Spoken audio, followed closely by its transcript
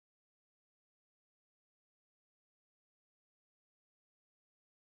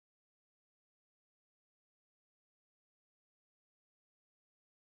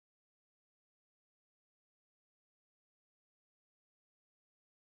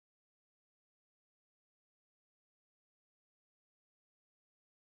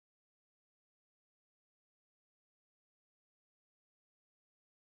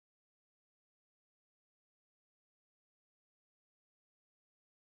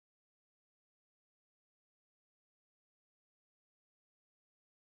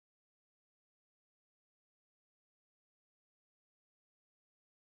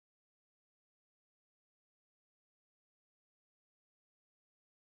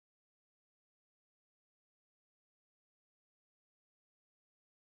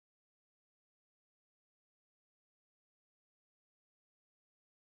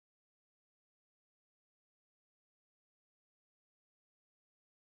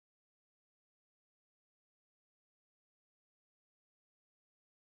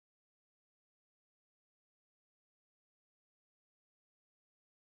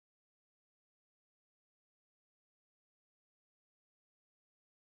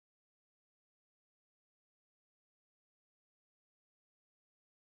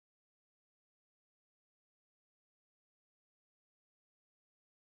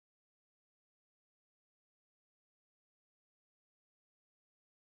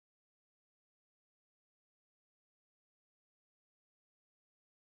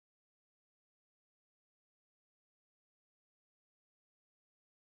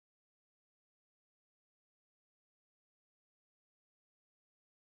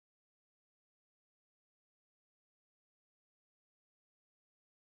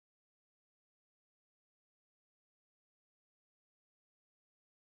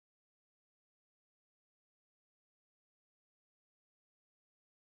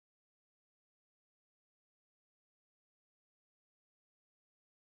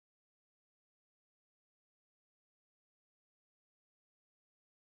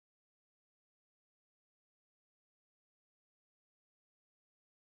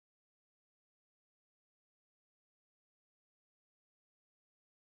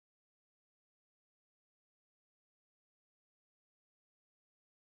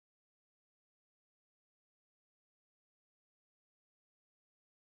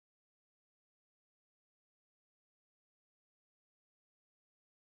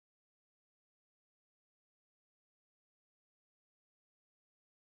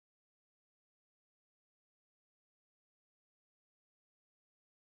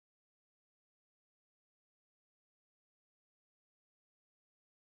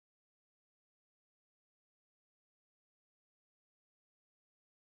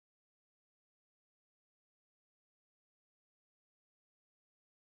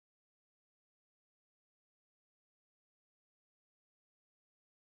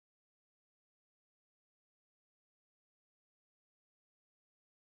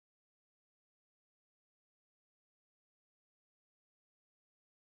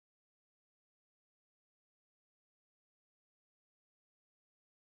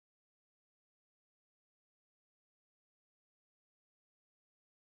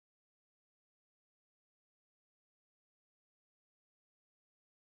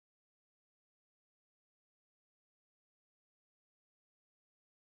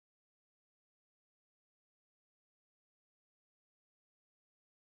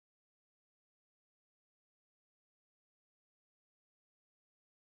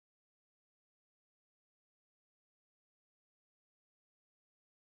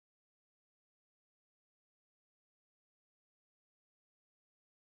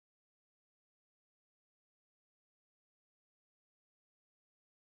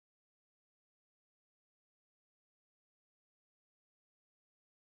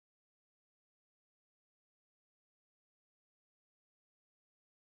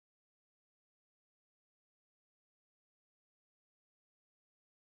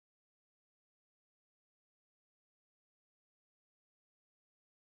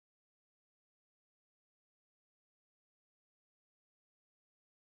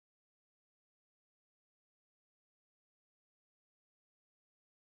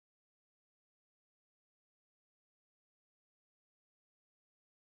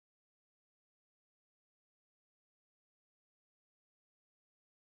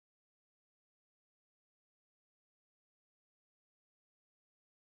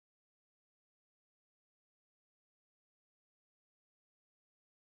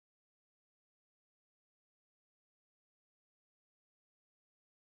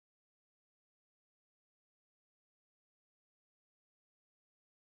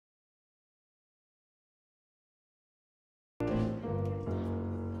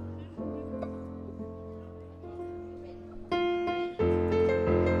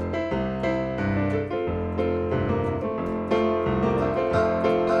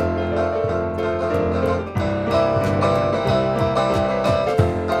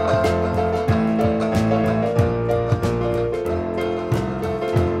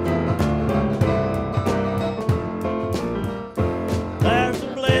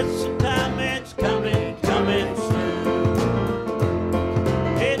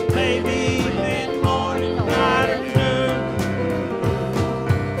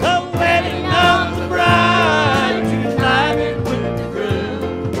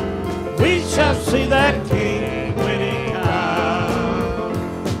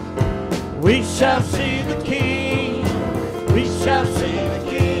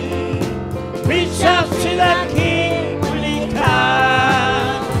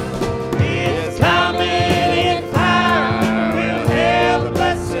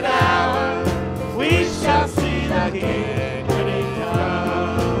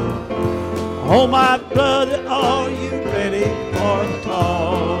my brother, are you ready for the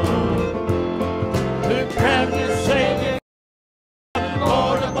call? To crown your Savior,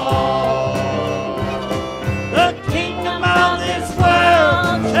 Lord of all. The kingdom of this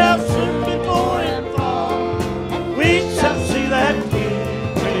world shall soon before him fall, and we shall see that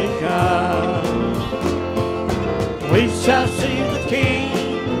King when he comes. We shall see the King.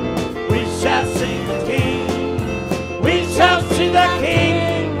 We shall see the King. We shall see the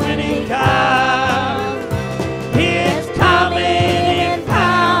King when he comes. He is coming in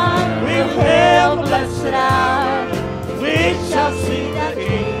power. We'll hail the blessed hour. We shall see the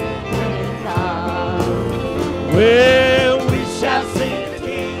King when he comes. Well, we shall see the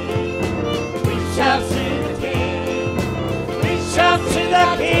King. We shall see the King. We shall see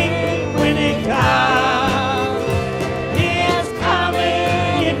the King when he comes. He is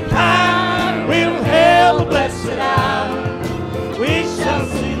coming in power. We'll hail the blessed hour. We shall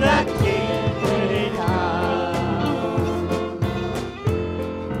see that King when he comes.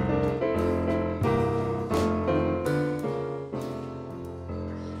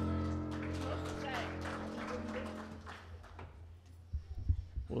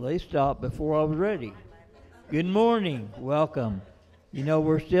 Well, they stopped before I was ready. Good morning. Welcome. You know,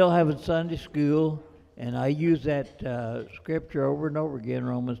 we're still having Sunday school, and I use that scripture over and over again,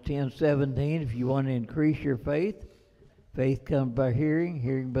 Romans 10:17. If you want to increase your faith, faith comes by hearing,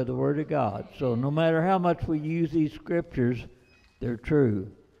 hearing by the word of God. So no matter how much we use these scriptures, they're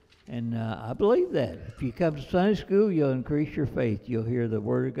true. And I believe that. If you come to Sunday school, you'll increase your faith. You'll hear the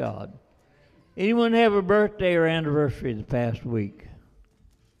word of God. Anyone have a birthday or anniversary the past week?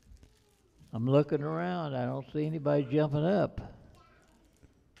 I'm looking around. I don't see anybody jumping up.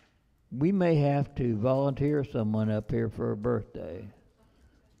 We may have to volunteer someone up here for a birthday.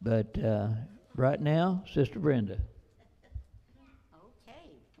 But right now, Sister Brenda. Okay.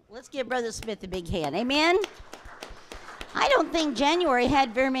 Let's give Brother Smith a big hand. Amen? I don't think January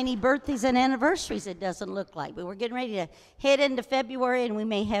had very many birthdays and anniversaries, it doesn't look like. But we're getting ready to head into February, and we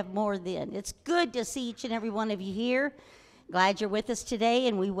may have more then. It's good to see each and every one of you here. Glad you're with us today,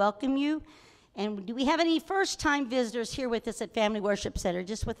 and we welcome you. And do we have any first-time visitors here with us at Family Worship Center,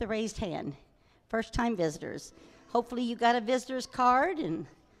 just with a raised hand? First-time visitors. Hopefully you got a visitor's card and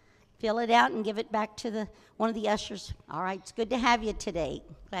fill it out and give it back to one of the ushers. All right, it's good to have you today.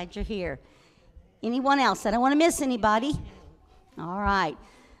 Glad you're here. Anyone else? I don't want to miss anybody. All right.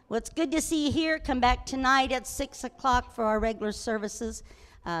 Well, it's good to see you here. Come back tonight at 6 o'clock for our regular services.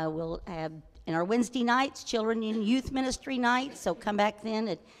 We'll have, in our Wednesday nights, children and youth ministry nights, so come back then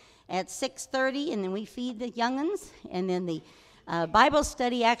at 6:30, and then we feed the young'uns, and then the Bible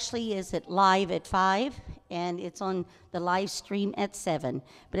study actually is live at 5, and it's on the live stream at 7.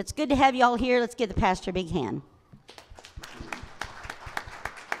 But it's good to have you all here. Let's give the pastor a big hand.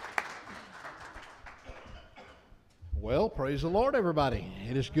 Well, praise the Lord, everybody.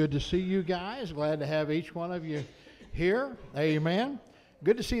 It is good to see you guys. Glad to have each one of you here. Amen.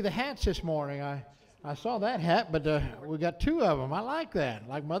 Good to see the hats this morning. I saw that hat, but we got two of them. I like that.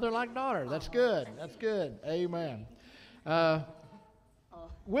 Like mother, like daughter. That's good. That's good. Amen.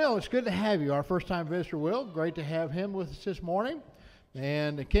 Will, it's good to have you. Our first-time visitor, Will. Great to have him with us this morning.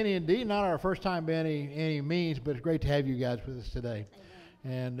 And Kenny and Dee, not our first time by any means, but it's great to have you guys with us today.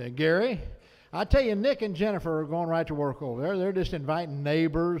 Amen. And Gary, I tell you, Nick and Jennifer are going right to work over there. They're just inviting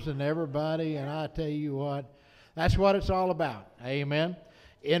neighbors and everybody, and I tell you what, that's what it's all about. Amen.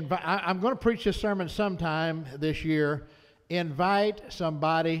 I'm going to preach this sermon sometime this year. Invite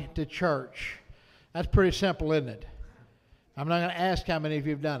somebody to church. That's pretty simple, isn't it? I'm not going to ask how many of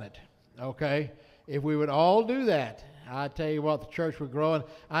you have done it, okay? If we would all do that, I tell you what, the church would grow. And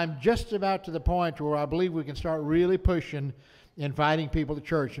I'm just about to the point where I believe we can start really pushing, inviting people to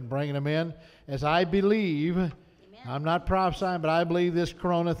church and bringing them in. As I believe, amen. I'm not prophesying, but I believe this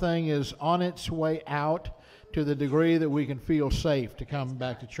corona thing is on its way out to the degree that we can feel safe to come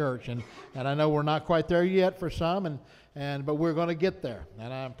back to church. And I know we're not quite there yet for some, but we're going to get there.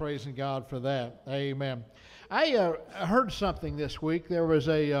 And I'm praising God for that. Amen. I heard something this week. There was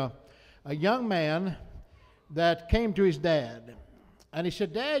a young man that came to his dad. And he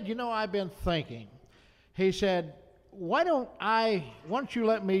said, "Dad, you know, I've been thinking." He said, why don't you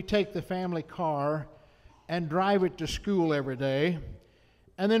let me take the family car and drive it to school every day?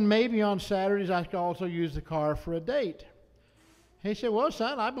 And then maybe on Saturdays I could also use the car for a date. He said, "Well,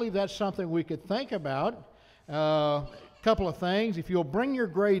 son, I believe that's something we could think about. A couple of things. If you'll bring your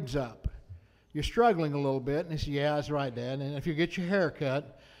grades up, you're struggling a little bit." And he said, "Yeah, that's right, Dad. And if you get your hair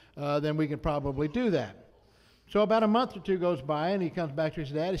cut, then we can probably do that." So about a month or two goes by, and he comes back to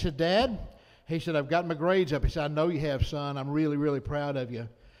his dad. He said, "Dad," he said, "I've got my grades up." He said, "I know you have, son. I'm really, really proud of you."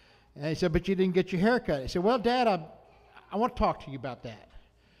 And he said, but you didn't get your hair cut. He said, well, Dad, I want to talk to you about that.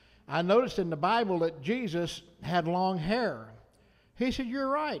 I noticed in the Bible that Jesus had long hair. He said, you're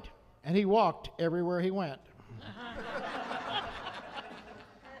right. And he walked everywhere he went.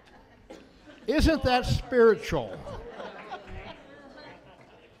 Isn't that spiritual?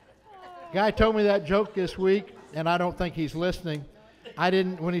 Guy told me that joke this week, and I don't think he's listening.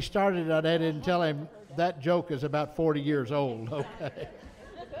 When he started it, I didn't tell him that joke is about 40 years old. Okay.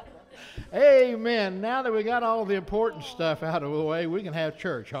 Amen. Now that we got all the important stuff out of the way, we can have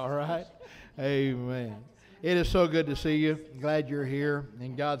church, all right? Amen. It is so good to see you. Glad you're here,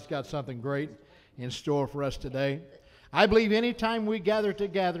 and God's got something great in store for us today. I believe anytime we gather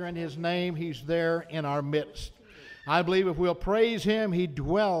together in His name, He's there in our midst. I believe if we'll praise Him, He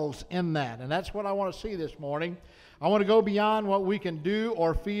dwells in that, and that's what I want to see this morning. I want to go beyond what we can do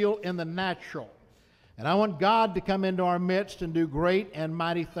or feel in the natural. And I want God to come into our midst and do great and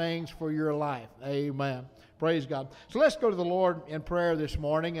mighty things for your life. Amen. Praise God. So let's go to the Lord in prayer this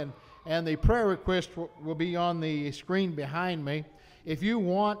morning. And the prayer request will be on the screen behind me. If you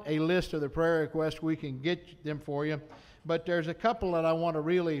want a list of the prayer requests, we can get them for you. But there's a couple that I want to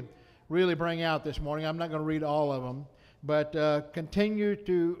really bring out this morning. I'm not going to read all of them. But continue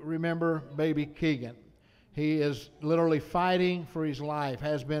to remember baby Keegan. He is literally fighting for his life,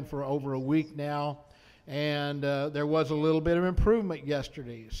 has been for over a week now. And there was a little bit of improvement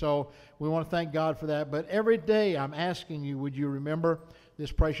yesterday. So we want to thank God for that. But every day I'm asking you, would you remember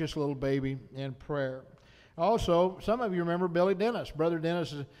this precious little baby in prayer? Also, some of you remember Billy Dennis. Brother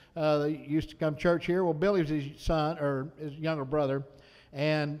Dennis used to come to church here. Well, Billy's his son, or his younger brother.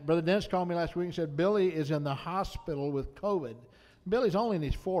 And Brother Dennis called me last week and said, Billy is in the hospital with COVID. Billy's only in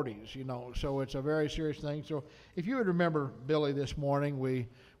his 40s, you know, so it's a very serious thing. So if you would remember Billy this morning, we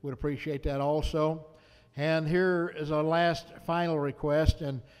would appreciate that also. And here is our last final request.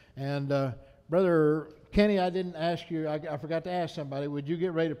 And Brother Kenny, I didn't ask you, I forgot to ask somebody, would you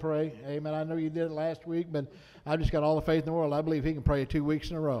get ready to pray? Amen. I know you did it last week, but I've just got all the faith in the world. I believe he can pray 2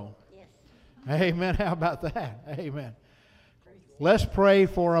 weeks in a row. Yes. Amen. How about that? Amen. Let's pray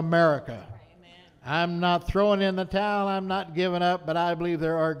for America. I'm not throwing in the towel. I'm not giving up, but I believe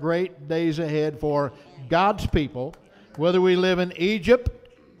there are great days ahead for God's people, whether we live in Egypt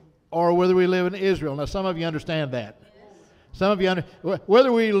or whether we live in Israel. Now, some of you understand that. Some of you,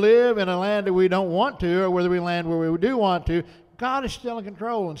 whether we live in a land that we don't want to or whether we land where we do want to, God is still in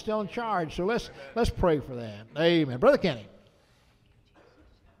control and still in charge. So let's pray for that. Amen. Brother Kenny.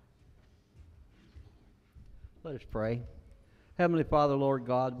 Let us pray. Heavenly Father, Lord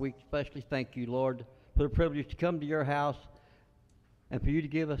God, we especially thank you, Lord, for the privilege to come to your house and for you to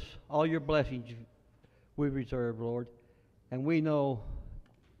give us all your blessings we reserve, Lord. And we know,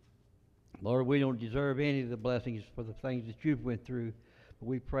 Lord, we don't deserve any of the blessings for the things that you've went through, but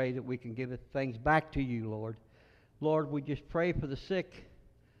we pray that we can give things back to you, Lord. Lord, we just pray for the sick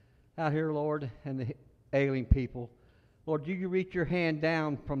out here, Lord, and the ailing people. Lord, you reach your hand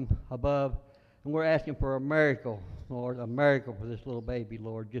down from above, and we're asking for a miracle, Lord, a miracle for this little baby,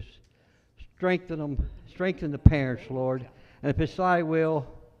 Lord. Just strengthen them, strengthen the parents, Lord. And if it's thy will,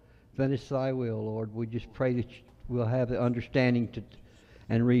 then it's thy will, Lord. We just pray that we'll have the understanding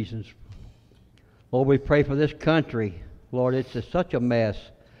and reasons. Lord, we pray for this country. Lord, it's such a mess.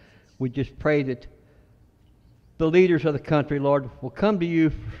 We just pray that the leaders of the country, Lord, will come to you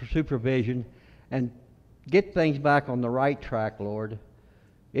for supervision and get things back on the right track, Lord.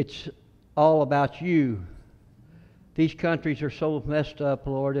 It's all about you. These countries are so messed up,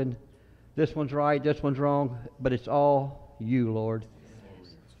 Lord, and this one's right, this one's wrong, but it's all you, Lord.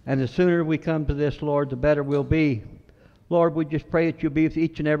 And the sooner we come to this, Lord, the better we'll be. Lord, we just pray that you'll be with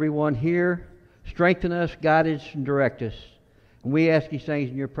each and every one here. Strengthen us, guide us, and direct us. And we ask these things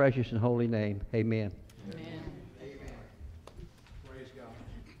in your precious and holy name. Amen. Amen. Praise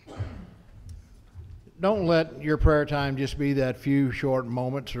God. Don't let your prayer time just be that few short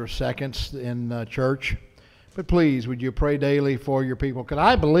moments or seconds in church. But please, would you pray daily for your people? Because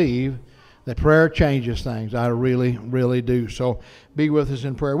I believe that prayer changes things. I really, really do. So be with us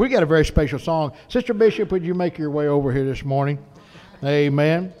in prayer. We got a very special song. Sister Bishop, would you make your way over here this morning?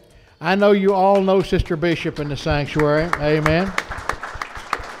 Amen. I know you all know Sister Bishop in the sanctuary. Amen.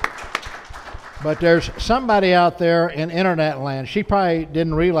 But there's somebody out there in internet land. She probably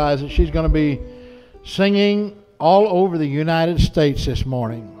didn't realize that she's going to be singing all over the United States this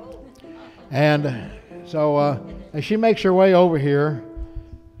morning. And so as she makes her way over here,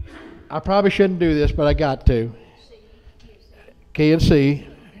 I probably shouldn't do this, but I got to. Key and C.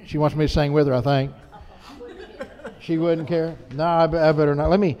 She wants me to sing with her, I think. She wouldn't care? No, I better not.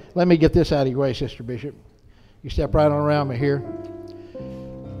 Let me get this out of your way, Sister Bishop. You step right on around me here.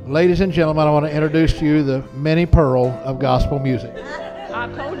 Ladies and gentlemen, I want to introduce to you the Minnie Pearl of gospel music. I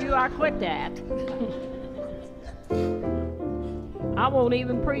told you I quit that. I won't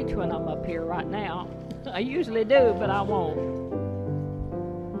even preach when I'm up here right now. I usually do, but I won't.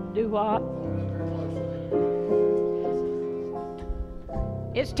 Do what?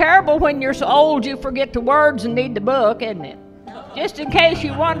 It's terrible when you're so old you forget the words and need the book, isn't it? Just in case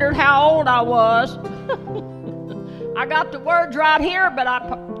you wondered how old I was. I got the words right here, but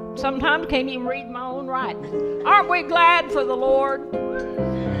I sometimes can't even read my own writing. Aren't we glad for the Lord?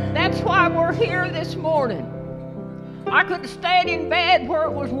 That's why we're here this morning. I could have stayed in bed where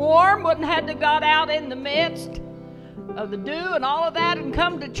it was warm, wouldn't have had to got out in the midst of the dew and all of that and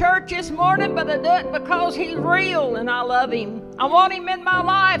come to church this morning, but I do it because He's real and I love Him. I want Him in my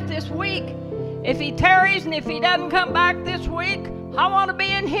life this week. If He tarries and if He doesn't come back this week, I want to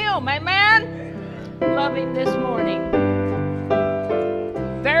be in Him. Amen? Love Him this morning.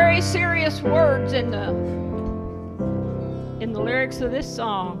 Very serious words in the lyrics of this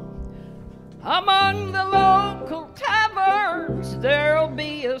song. Among the local taverns there'll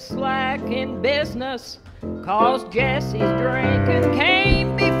be a slack in business, 'cause Jesse's drinking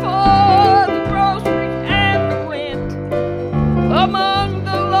came before the groceries and the rent. Among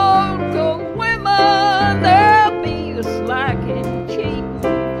the local women there'll be a slack in cheating,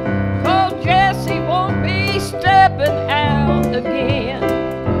 'cause Jesse won't be stepping out again.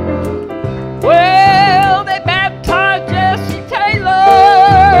 Well, they baptized Jesse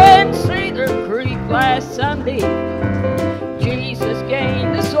Taylor in Cedar Creek last Sunday. Jesus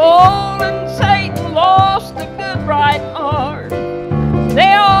gained a soul and Satan lost a good right arm.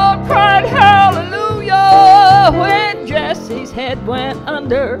 They all cried hallelujah when Jesse's head went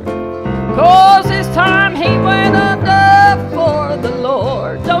under, 'cause this time he went under for the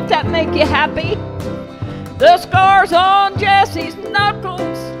Lord. Don't that make you happy? The scars on Jesse's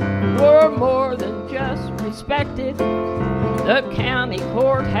knuckles were more than just respected. The county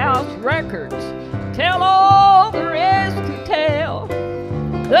courthouse records tell all there is to tell.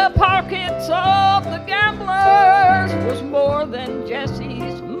 The pockets of the gamblers was more than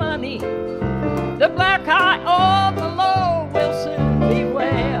Jesse's money. The black eye of the law will soon be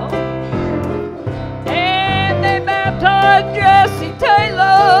well. And they baptized Jesse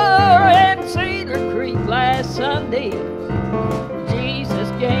Taylor in Cedar Creek last Sunday. Jesus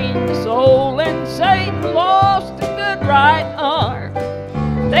gained a soul and Satan lost a good right arm.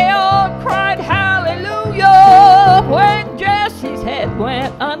 They all cried hallelujah when Jesse's head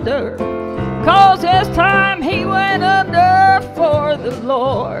went under, 'cause this time he went under for the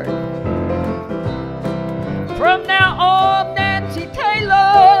Lord. From now on, Nancy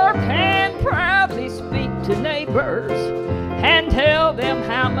Taylor can proudly speak to neighbors and tell them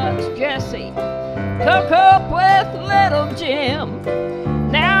how much Jesse took up with little Jim.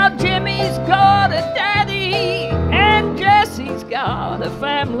 Now Jimmy's got a daddy and Jesse's got a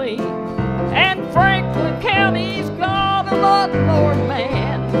family, and Franklin County's got a lot more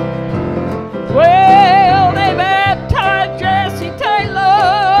man. Well, they baptized Jesse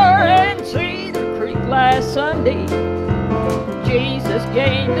Taylor in Cedar Creek last Sunday. Jesus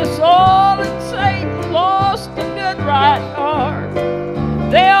gained a soul and Satan lost a good right arm.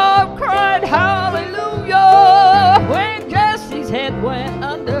 They all cried hallelujah when Jesse's head went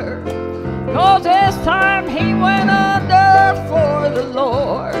under, 'cause this time he went under for the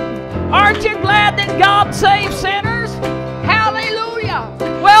Lord. Aren't you glad that God saves sinners? Hallelujah.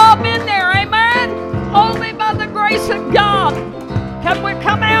 Well, I've been there, amen? Only by the grace of God can we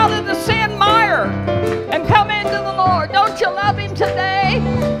come out of the sin mire and come into the Lord. Don't you love Him today?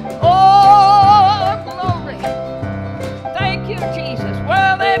 Oh, glory. Thank you, Jesus.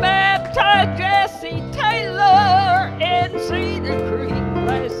 Well, they baptized Jesse Taylor in Cedar Creek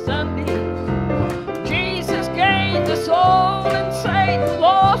last Sunday. Jesus gained a soul and Satan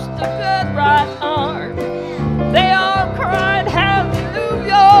lost a good right arm. They all cried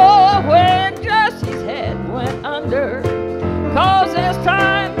hallelujah when Jesse's head went under, 'cause this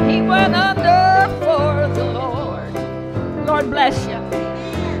time he went under for the Lord. Lord bless you.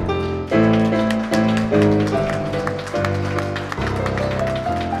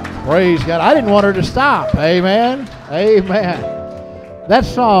 Praise God. I didn't want her to stop. Amen. Amen. That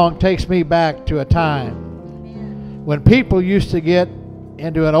song takes me back to a time when people used to get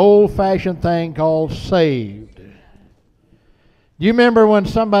into an old-fashioned thing called saved. Do you remember when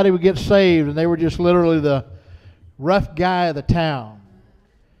somebody would get saved and they were just literally the rough guy of the town?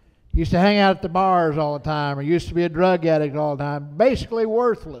 Used to hang out at the bars all the time, or used to be a drug addict all the time, basically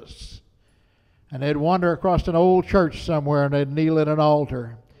worthless. And they'd wander across an old church somewhere and they'd kneel at an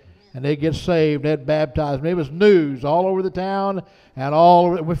altar. and they get saved, they'd baptize them. It was news all over the town and all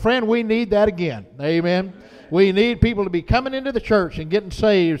over. Well, friend, we need that again. Amen. We need people to be coming into the church and getting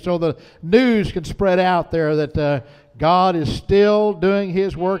saved so the news can spread out there that God is still doing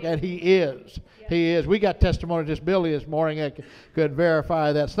His work, and He is. He is. We got testimony just Billy this morning that could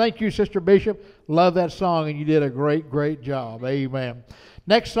verify that. So thank you, Sister Bishop. Love that song, and you did a great job. Amen.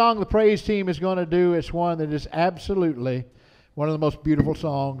 Next song the praise team is going to do is one that is absolutely one of the most beautiful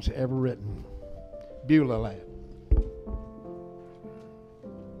songs ever written. Beulah Land.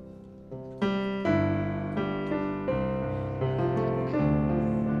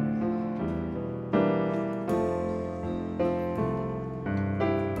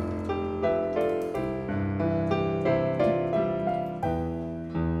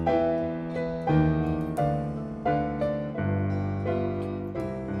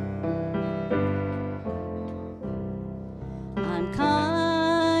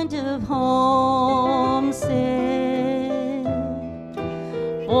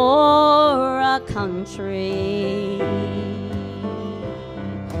 Country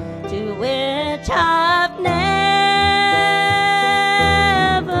to which I've never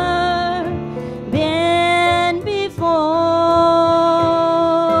been before.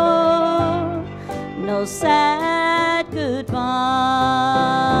 No sad goodbyes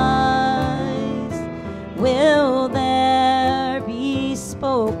will there be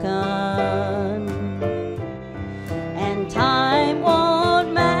spoken, and time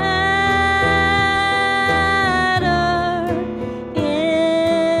won't matter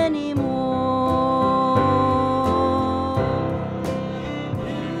anymore.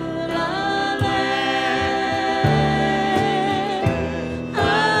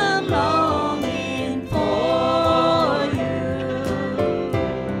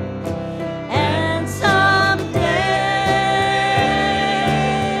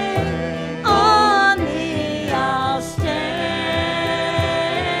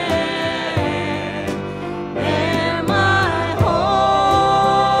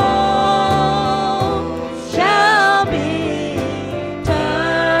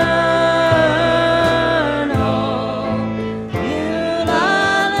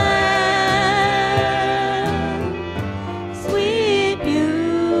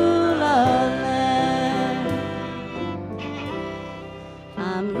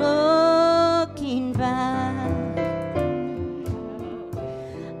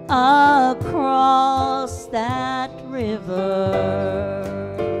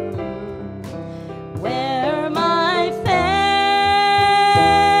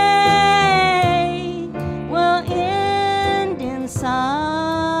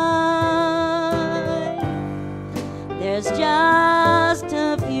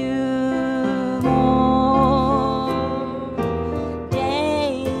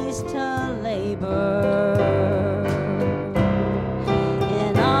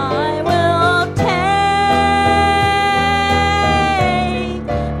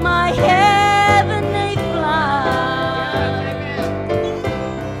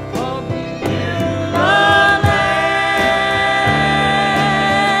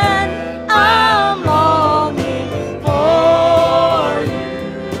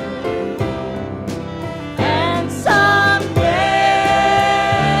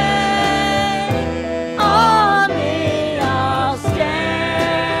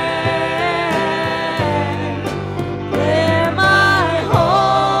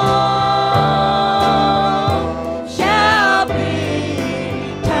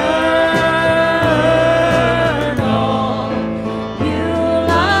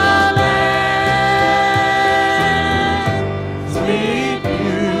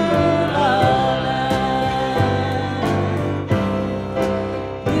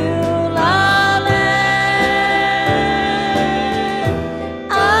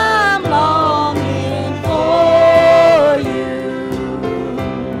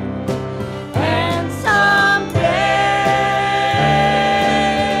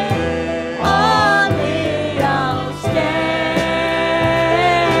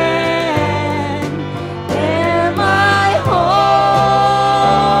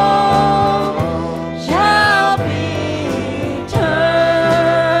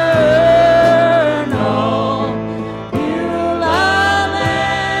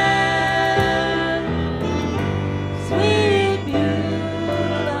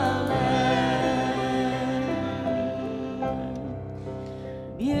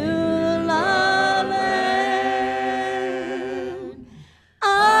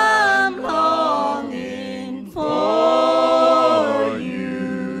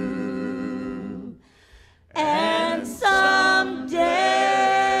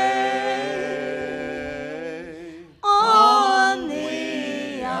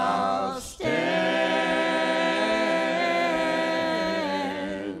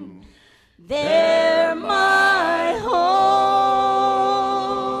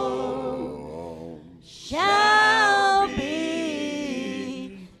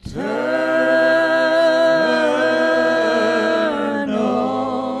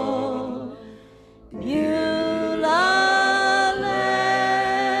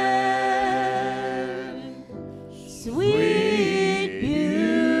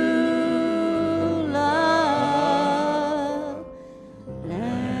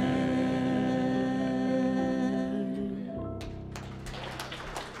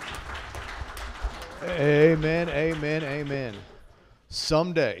 Amen, amen, amen.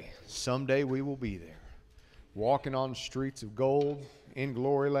 Someday we will be there, walking on the streets of gold in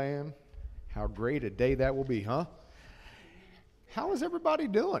glory land. How great a day that will be, huh? How is everybody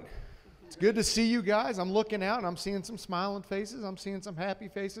doing? It's good to see you guys. I'm looking out and I'm seeing some smiling faces. I'm seeing some happy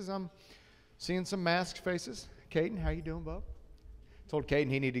faces. I'm seeing some masked faces. Caden, how you doing, bub? Told Caden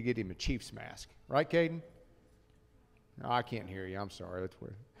he needed to get him a Chiefs mask. Right, Caden? No, I can't hear you. I'm sorry. That's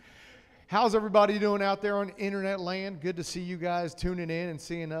weird. How's everybody doing out there on internet land? Good to see you guys tuning in and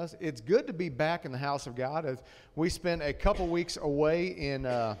seeing us. It's good to be back in the house of God. As we spent a couple weeks away in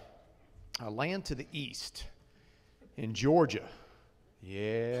a land to the east in Georgia.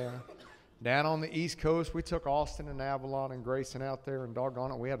 Yeah. Down on the East Coast, we took Austin and Avalon and Grayson out there, and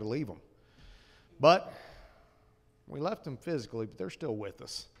doggone it, we had to leave them. But we left them physically, but they're still with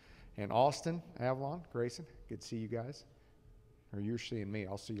us. And Austin, Avalon, Grayson, good to see you guys. Or you're seeing me.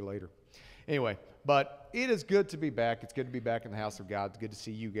 I'll see you later. Anyway, but it is good to be back. It's good to be back in the house of God. It's good to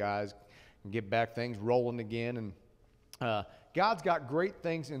see you guys and get back things rolling again. And God's got great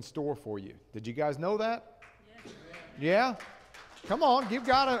things in store for you. Did you guys know that? Yeah? Come on, give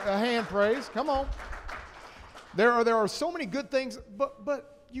God a hand praise. Come on. There are so many good things,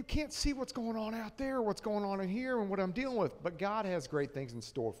 but you can't see what's going on out there, what's going on in here, and what I'm dealing with. But God has great things in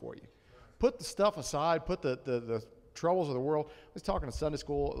store for you. Put the stuff aside. Put the troubles of the world. I was talking to Sunday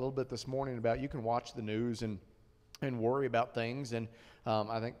school a little bit this morning about you can watch the news and worry about things. And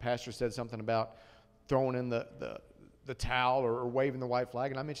I think Pastor said something about throwing in the towel or waving the white flag.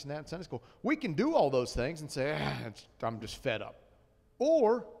 And I mentioned that in Sunday school. We can do all those things and say, I'm just fed up.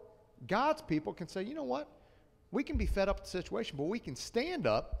 Or God's people can say, you know what? We can be fed up with the situation, but we can stand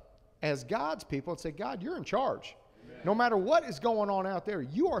up as God's people and say, God, you're in charge. Amen. No matter what is going on out there,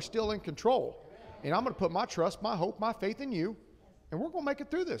 you are still in control. And I'm going to put my trust, my hope, my faith in you, and we're going to make it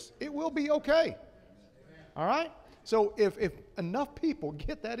through this. It will be okay. All right? So if enough people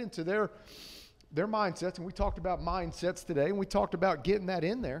get that into their mindsets, and we talked about mindsets today, and we talked about getting that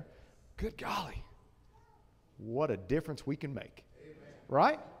in there, good golly, what a difference we can make.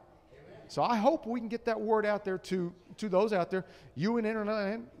 Right? So I hope we can get that word out there to those out there. You and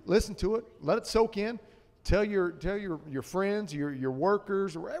internet, listen to it, let it soak in. Tell your friends, your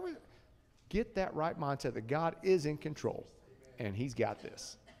workers, or wherever. Get that right mindset that God is in control, and He's got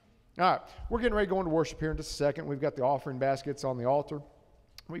this. All right, we're getting ready to go into worship here in just a second. We've got the offering baskets on the altar.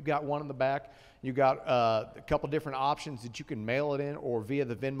 We've got one in the back. You got a couple different options that you can mail it in or via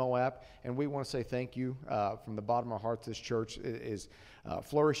the Venmo app. And we want to say thank you from the bottom of our hearts. This church is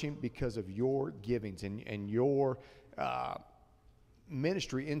flourishing because of your givings and your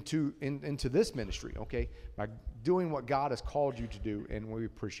ministry into this ministry, okay, by doing what God has called you to do, and we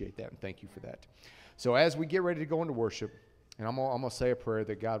appreciate that and thank you for that. So as we get ready to go into worship, and I'm going to say a prayer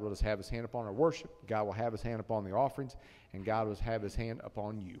that God will just have His hand upon our worship, God will have His hand upon the offerings, and God will have His hand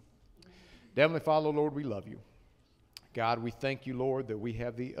upon you. Heavenly Father, Lord, we love you. God, we thank you, Lord, that we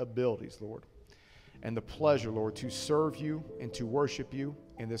have the abilities, Lord, and the pleasure, Lord, to serve you and to worship you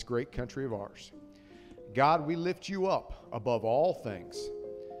in this great country of ours. God, we lift you up above all things,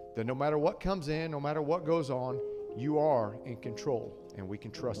 that no matter what comes in, no matter what goes on, you are in control, and we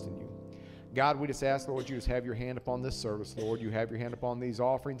can trust in you. God, we just ask, Lord, you just have your hand upon this service, Lord. You have your hand upon these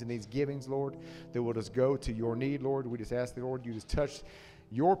offerings and these givings, Lord, that will just go to your need, Lord. We just ask, the Lord, you just touch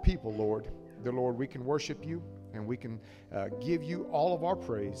your people, Lord. The Lord, we can worship you, and we can give you all of our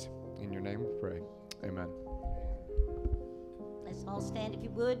praise. In your name we pray. Amen. Let's all stand, if you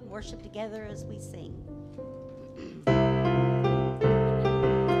would, and worship together as we sing.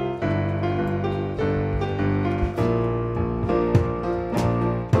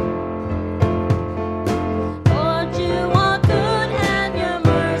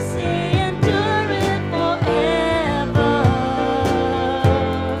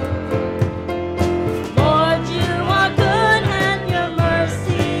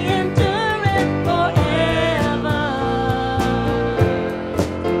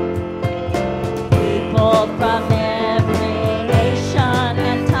 People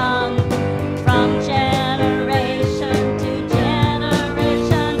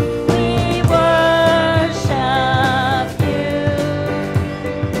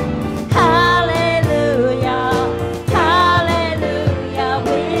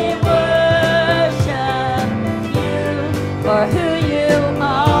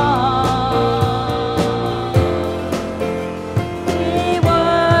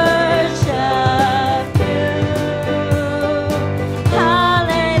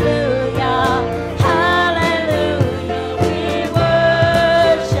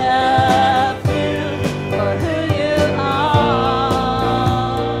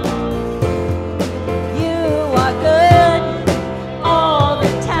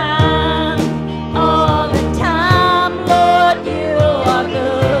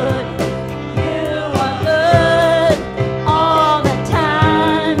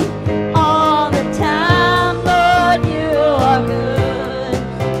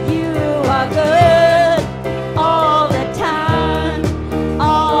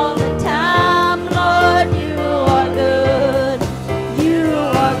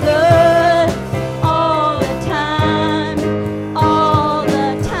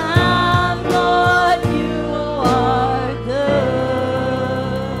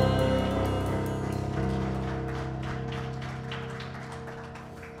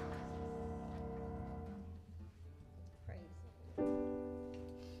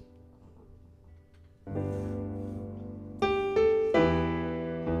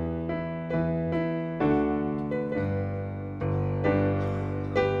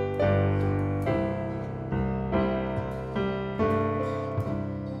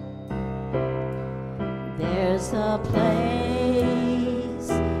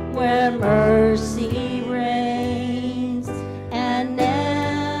where mercy reigns and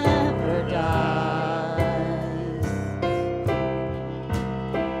never dies.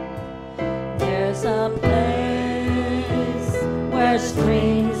 There's a place where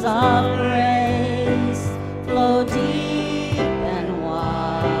streams of grace flow deep and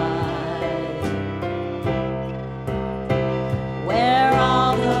wide, where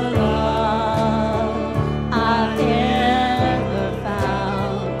all the love I've ever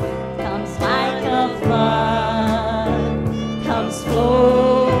found comes like a flood, comes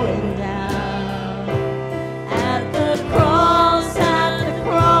flowing down. At the cross,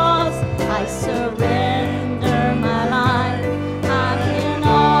 I surrender my life. I'm in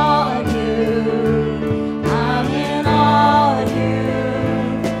awe of you. I'm in awe of you.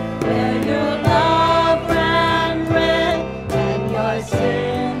 Where your love ran red and your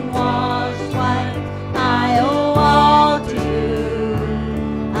sin washed white. I owe all to you.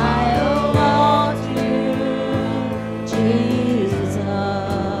 I owe all to you, Jesus.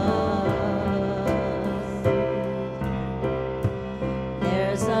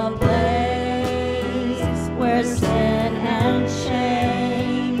 There's a place where sin and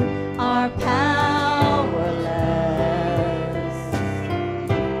shame are powerless,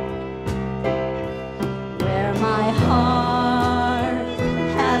 where my heart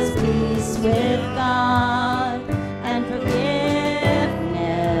has peace with God and forgiveness.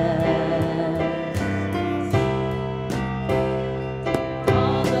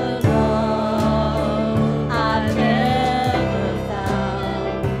 All the love I've ever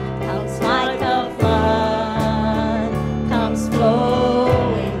found comes like a flood, comes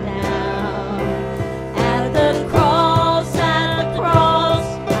flowing down. At the cross,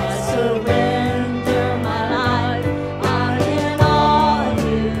 I surrender my life. I'm in awe of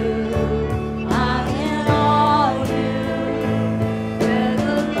you. I'm in awe of you. Where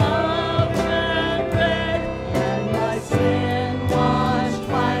the love ran red and my sin washed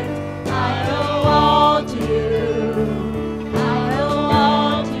white. I owe all to you. I owe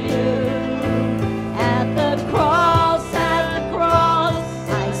all to you. At the cross,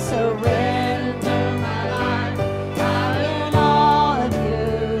 I surrender my life. I'm in awe of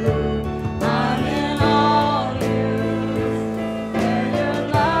you. I'm in awe of you. Where your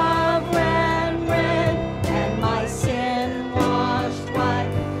love ran red and my sin washed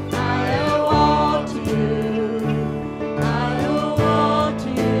white. I owe all to you. I owe all to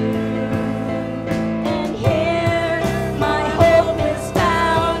you. And here my hope is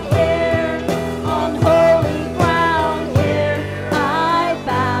found, here on holy ground. Here I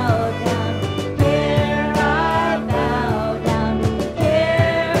bow down. Here I bow down.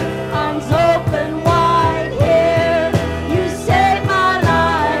 Here arms open wide. Here you save my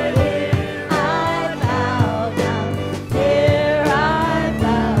life. Here I bow down. Here I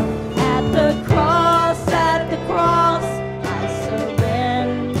bow. At the cross, I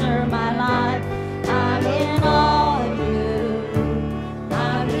surrender my life. I'm in awe of you.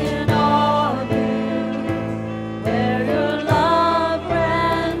 I'm in awe of you. Where your love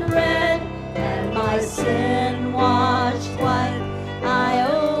ran red and my sin washed white. I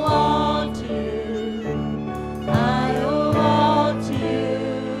owe all to you. I owe all to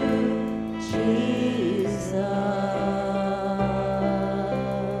you, Jesus.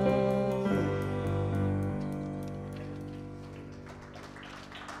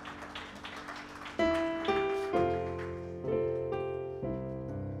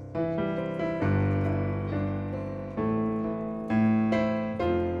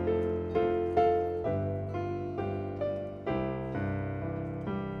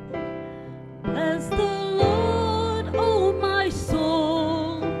 Bless the Lord, oh my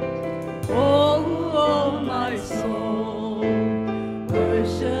soul, oh my soul,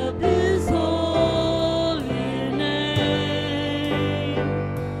 worship His holy name.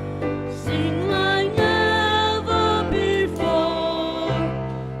 Sing like never before,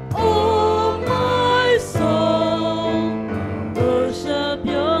 oh my soul, worship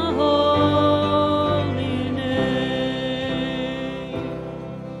Your holy name.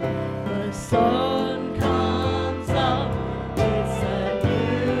 The sun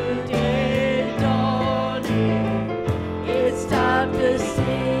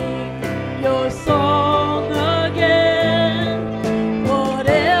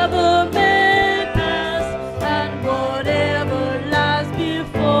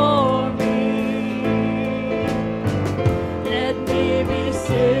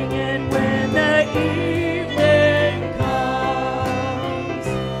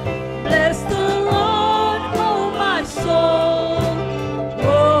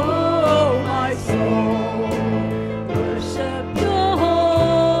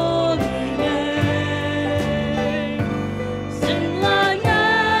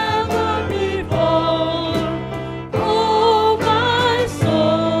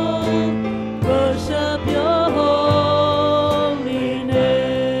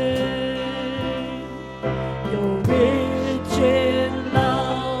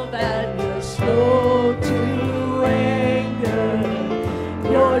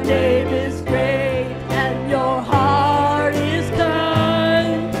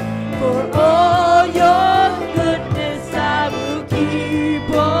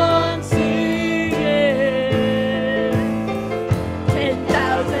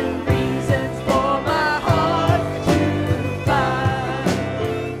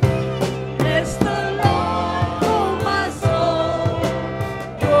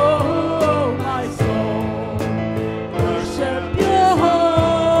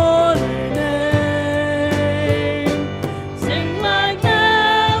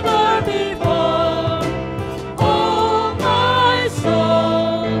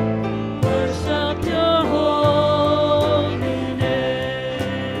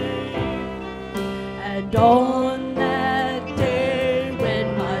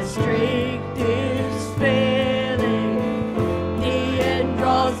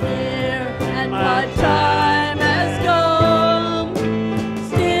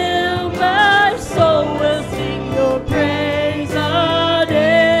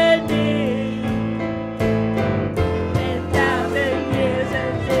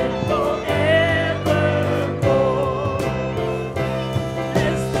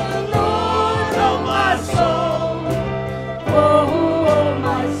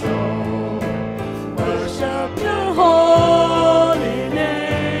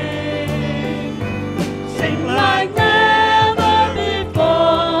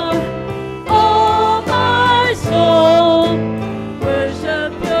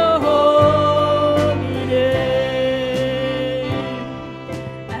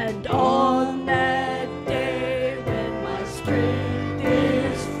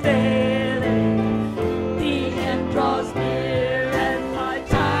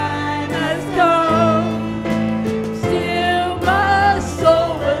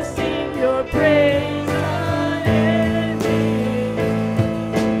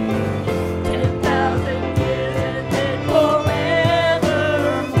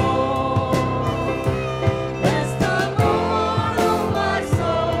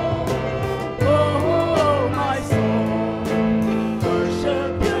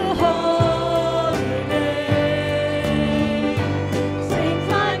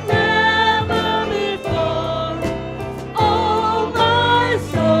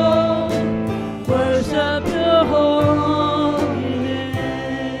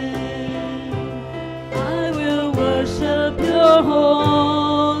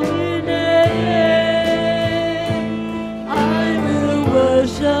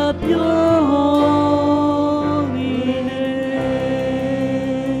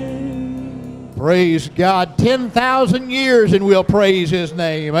praise God. 10,000 years and we'll praise His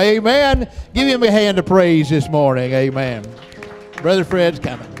name. Amen. Give Him a hand of praise this morning. Amen. Brother Fred's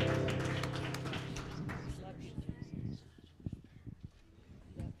coming.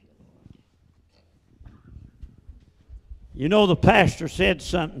 You know, the pastor said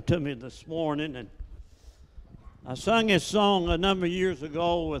something to me this morning, and I sung this song a number of years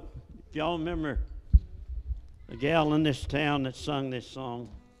ago with, if y'all remember, a gal in this town that sung this song.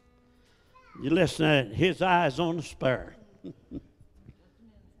 You listen to it, His Eyes on the Sparrow.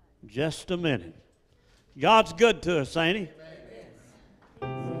 Just a minute. God's good to us, ain't He?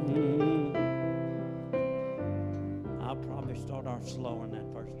 I'll probably start off slow in that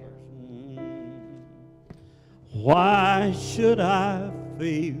first verse. Why should I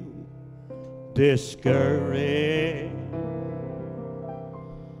feel discouraged?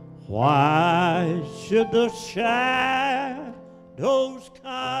 Why should the shadows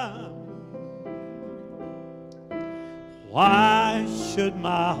come? Why should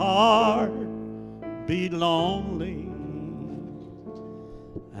my heart be lonely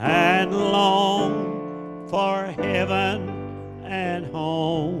and long for heaven and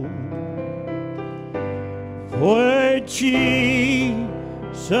home, where Jesus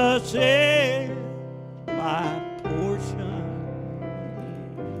is my portion,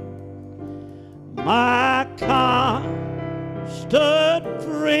 my constant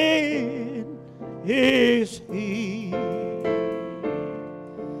friend is He.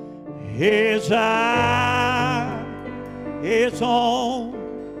 His eye is on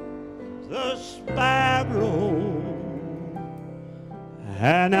the sparrow,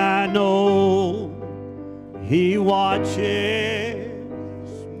 and I know He watches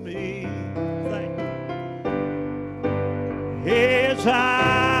me. Thank you. His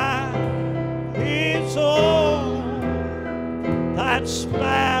eye is on that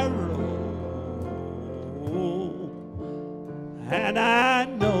sparrow, and I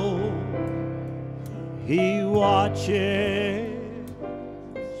know He watches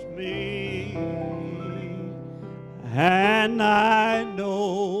me, and I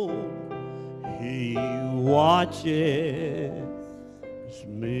know He watches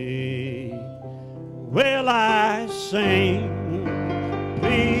me. Well, I sing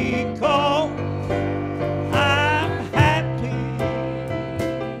because I'm happy.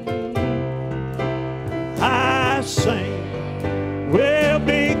 I sing well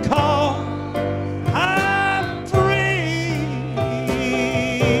because I'm free.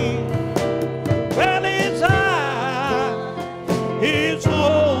 Well, His eye is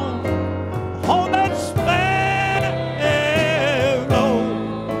on that sparrow,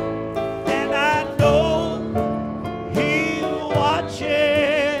 and I know He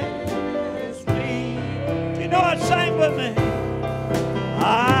watches me. You know what? Sing with me.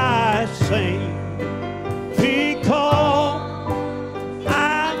 I sing because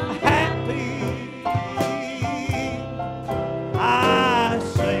I'm happy. I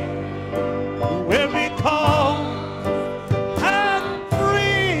sing well because I'm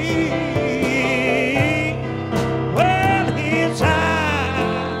free. Well, His eye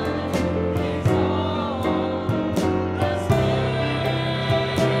is on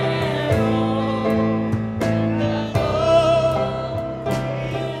the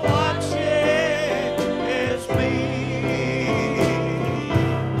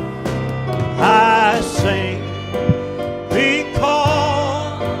I sing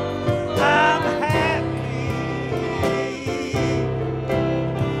because I'm happy.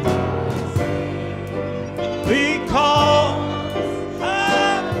 Because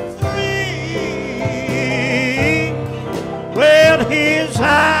I'm free. Well, His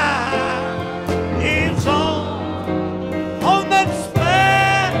eye is on that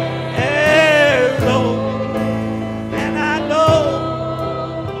sparrow, and I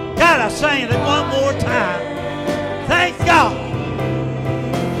know. God, I sing it one more time. Thank God.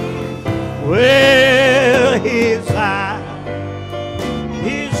 Well, His eye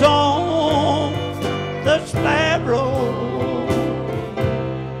is on the sparrow,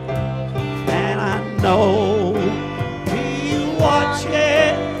 and I know He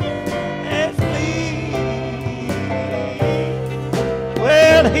watches me.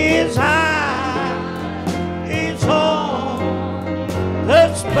 Well, His eye is on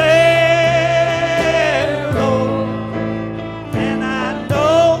the sparrow, and I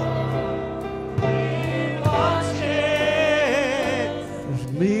know He watches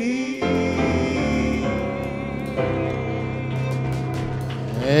me.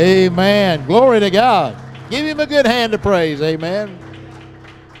 Amen. Glory to God. Give Him a good hand of praise. Amen.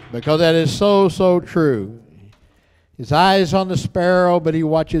 Because that is so, so true. His eye is on the sparrow, but He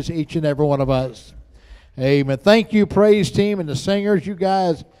watches each and every one of us. Amen. Thank you, praise team, and the singers. You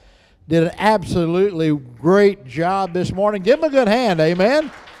guys did an absolutely great job this morning. Give them a good hand. Amen.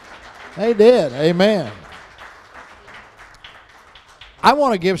 They did. Amen. I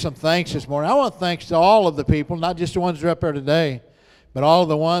want to give some thanks this morning. I want to thanks to all of the people, not just the ones who are up there today, but all of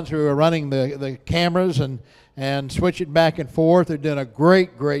the ones who are running the cameras and switch it back and forth. They're doing a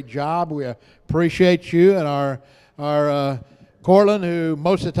great, great job. We appreciate you, and our Cortland, who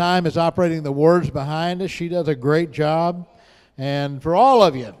most of the time is operating the words behind us. She does a great job. And for all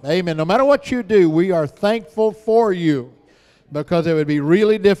of you, amen, no matter what you do, we are thankful for you, because it would be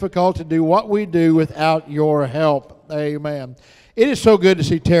really difficult to do what we do without your help. Amen. It is so good to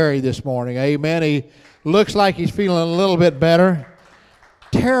see Terry this morning. Amen. He looks like he's feeling a little bit better.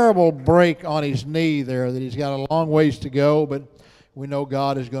 Terrible break on his knee there that he's got a long ways to go, but we know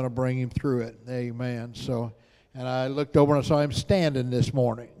God is going to bring him through it. Amen. So, and I looked over and I saw him standing this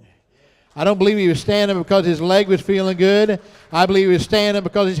morning. I don't believe he was standing because his leg was feeling good. I believe he was standing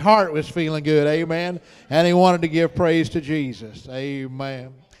because his heart was feeling good. Amen. And he wanted to give praise to Jesus.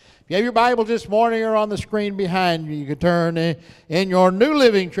 Amen. If you have your Bible this morning or on the screen behind you, you can turn in your New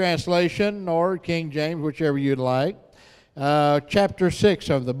Living Translation or King James, whichever you'd like. Chapter 6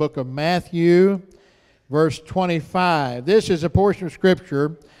 of the book of Matthew, verse 25. This is a portion of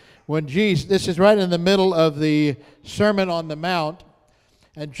Scripture when Jesus, this is right in the middle of the Sermon on the Mount,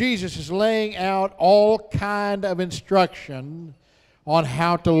 and Jesus is laying out all kind of instruction on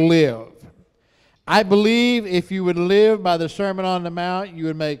how to live. I believe if you would live by the Sermon on the Mount, you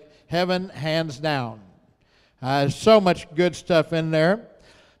would make heaven hands down. There's so much good stuff in there.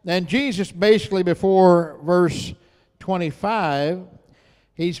 And Jesus basically before verse 25,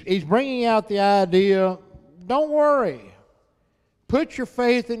 he's bringing out the idea, don't worry. Put your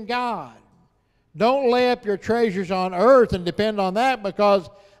faith in God. Don't lay up your treasures on earth and depend on that, because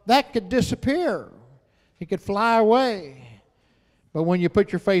that could disappear. It could fly away. But when you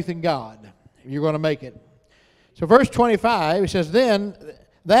put your faith in God, you're going to make it. So verse 25, it says, then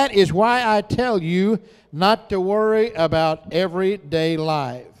that is why I tell you not to worry about everyday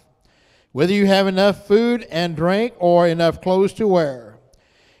life, whether you have enough food and drink or enough clothes to wear.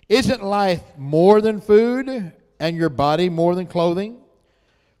 Isn't life more than food and your body more than clothing?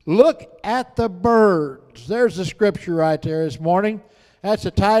 Look at the birds. There's the scripture right there this morning. That's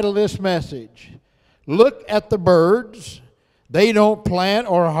the title of this message. Look at the birds. They don't plant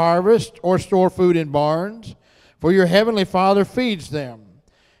or harvest or store food in barns, for your heavenly Father feeds them.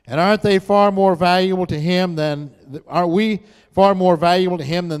 And aren't we far more valuable to Him than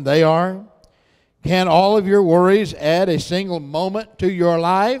they are? Can all of your worries add a single moment to your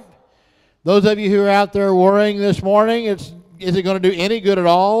life? Those of you who are out there worrying this morning, is it going to do any good at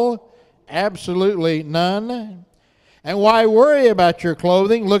all? Absolutely none. And why worry about your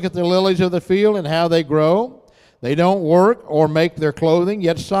clothing? Look at the lilies of the field and how they grow. They don't work or make their clothing,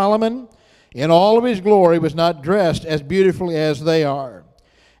 yet Solomon, in all of his glory, was not dressed as beautifully as they are.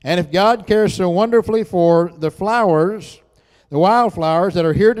 And if God cares so wonderfully for the flowers, the wildflowers that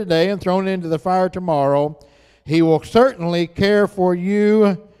are here today and thrown into the fire tomorrow, He will certainly care for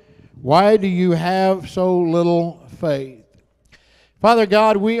you. Why do you have so little faith? Father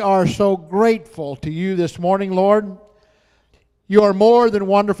God, we are so grateful to you this morning, Lord. You are more than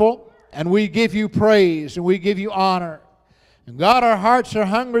wonderful, and we give you praise and we give you honor. And God, our hearts are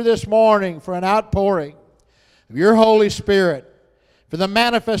hungry this morning for an outpouring of your Holy Spirit, for the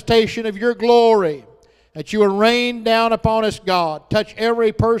manifestation of your glory, that you will rain down upon us, God. Touch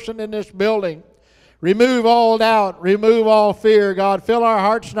every person in this building. Remove all doubt, remove all fear, God. Fill our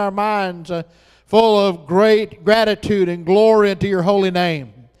hearts and our minds full of great gratitude and glory into your holy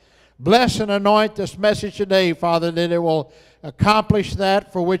name. Bless and anoint this message today, Father, that it will accomplish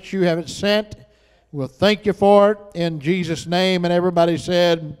that for which you have it sent. We'll thank you for it in Jesus' name. And everybody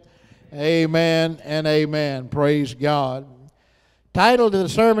said, amen and amen. Praise God. Title to the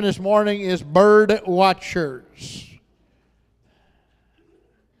sermon this morning is Bird Watchers.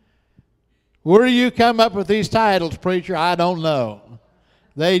 Where do you come up with these titles, preacher? I don't know.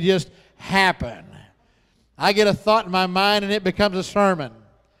 They just happen. I get a thought in my mind and it becomes a sermon.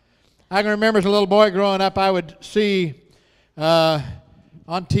 I can remember as a little boy growing up, I would see on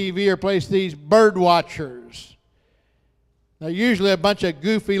TV or place these bird watchers. They're usually a bunch of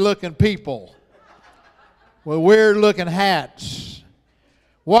goofy looking people with weird looking hats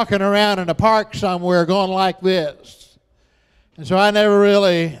walking around in a park somewhere going like this. And so I never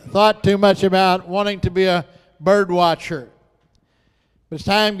really thought too much about wanting to be a bird watcher. But as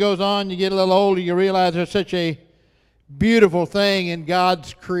time goes on, you get a little older, you realize there's such a beautiful thing in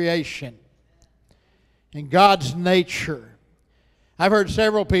God's creation. and God's nature. I've heard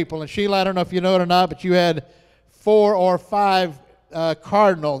several people, and Sheila, I don't know if you know it or not, but you had 4 or 5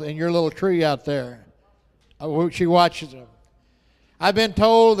 cardinals in your little tree out there. She watches them. I've been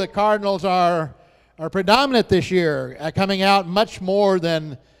told the cardinals are predominant this year, coming out much more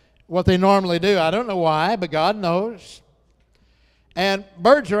than what they normally do. I don't know why, but God knows. And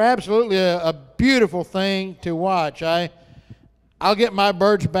birds are absolutely a beautiful thing to watch. I'll get my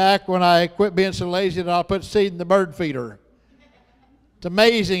birds back when I quit being so lazy that I'll put seed in the bird feeder. It's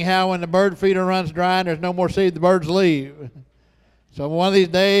amazing how when the bird feeder runs dry and there's no more seed, the birds leave. So one of these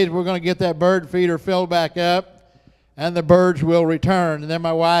days we're going to get that bird feeder filled back up and the birds will return. And then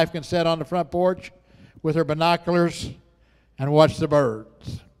my wife can sit on the front porch with her binoculars and watch the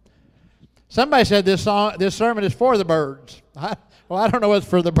birds. Somebody said this sermon is for the birds. Well, I don't know if it's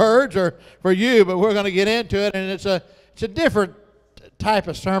for the birds or for you, but we're going to get into it, and it's a different type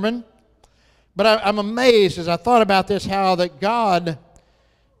of sermon. But I'm amazed as I thought about this, how that God,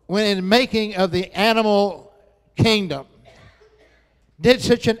 when in making of the animal kingdom, did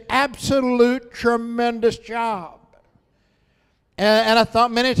such an absolute tremendous job. And I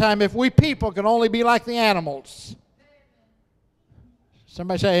thought many times, if we people could only be like the animals.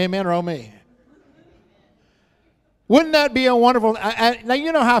 Somebody say amen or oh me. Wouldn't that be a wonderful... now,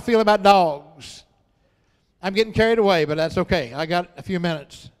 you know how I feel about dogs. I'm getting carried away, but that's okay. I got a few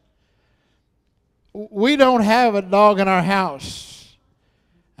minutes. We don't have a dog in our house.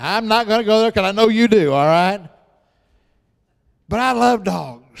 I'm not going to go there because I know you do, all right? But I love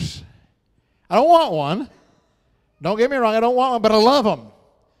dogs. I don't want one. Don't get me wrong, I don't want one, but I love them.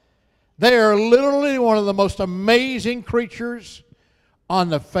 They are literally one of the most amazing creatures on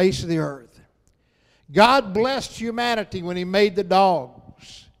the face of the earth. God blessed humanity when He made the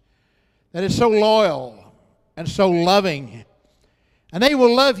dogs. That is so loyal and so loving. And they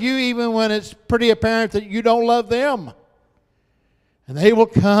will love you even when it's pretty apparent that you don't love them. And they will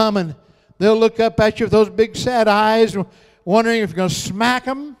come and they'll look up at you with those big sad eyes, wondering if you're going to smack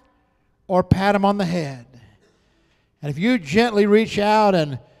them or pat them on the head. And if you gently reach out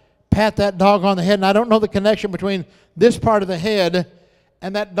and pat that dog on the head, and I don't know the connection between this part of the head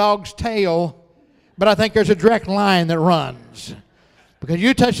and that dog's tail, but I think there's a direct line that runs. Because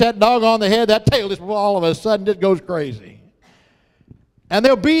you touch that dog on the head, that tail just all of a sudden just goes crazy. And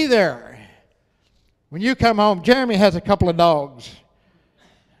they'll be there. When you come home, Jeremy has a couple of dogs.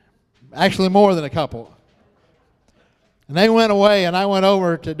 Actually more than a couple. And they went away and I went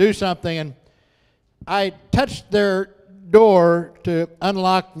over to do something and I touched their door to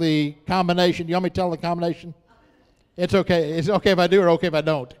unlock the combination. Do you want me to tell the combination? It's okay. It's okay if I do or okay if I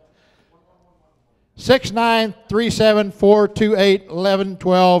don't. 6, 9, 3, 7, 4, 2, 8, 11,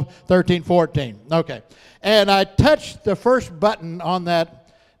 12, 13, 14. Okay. And I touched the first button on that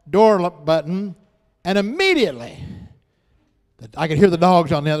door button, and immediately I could hear the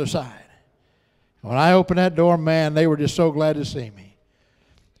dogs on the other side. When I opened that door, man, they were just so glad to see me.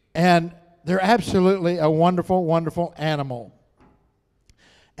 And they're absolutely a wonderful, wonderful animal.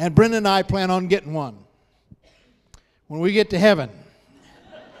 And Brenda and I plan on getting one. When we get to heaven,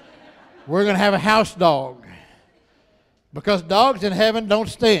 we're going to have a house dog. Because dogs in heaven don't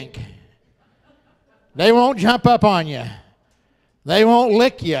stink. They won't jump up on you. They won't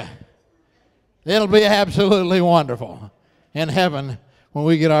lick you. It'll be absolutely wonderful in heaven when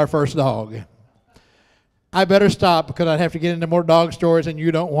we get our first dog. I better stop because I'd have to get into more dog stories and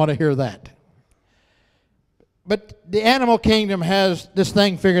you don't want to hear that. But the animal kingdom has this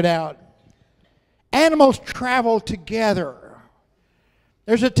thing figured out. Animals travel together.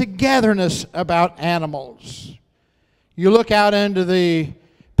 There's a togetherness about animals. You look out into the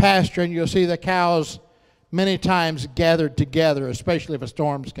pasture and you'll see the cows many times gathered together, especially if a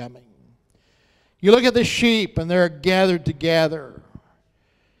storm's coming. You look at the sheep and they're gathered together.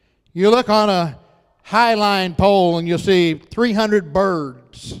 You look on a highline pole and you'll see 300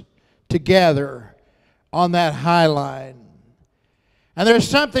 birds together on that highline. And there's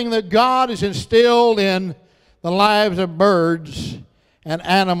something that God has instilled in the lives of birds and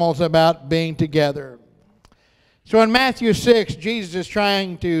animals about being together. So in Matthew 6, Jesus is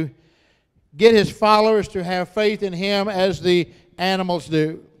trying to get His followers to have faith in Him as the animals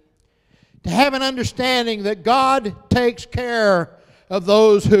do. To have an understanding that God takes care of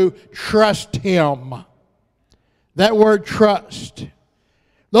those who trust Him. That word trust.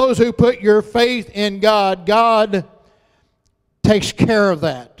 Those who put your faith in God, God takes care of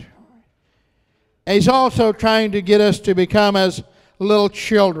that. And He's also trying to get us to become as little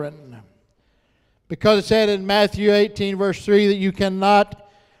children. Because it said in Matthew 18 verse 3 that you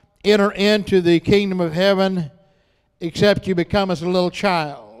cannot enter into the kingdom of heaven except you become as a little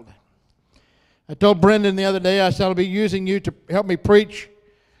child. I told Brendan the other day, I said, I'll be using you to help me preach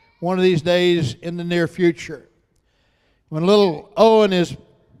one of these days in the near future. When little Owen is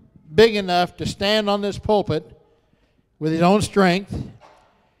big enough to stand on this pulpit with his own strength,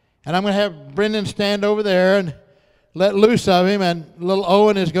 and I'm going to have Brendan stand over there and let loose of him, and little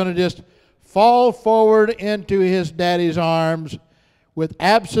Owen is going to just fall forward into his daddy's arms with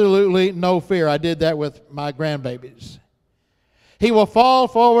absolutely no fear. I did that with my grandbabies. He will fall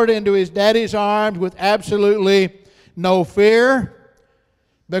forward into his daddy's arms with absolutely no fear,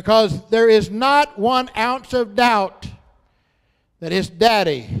 because there is not 1 ounce of doubt that his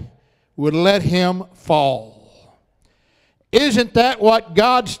daddy would let him fall. Isn't that what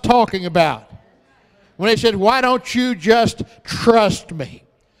God's talking about? When he said, why don't you just trust me?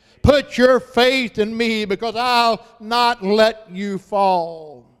 Put your faith in me, because I'll not let you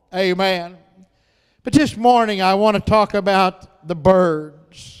fall. Amen. But this morning I want to talk about the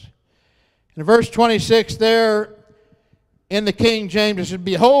birds. In verse 26 there in the King James it says,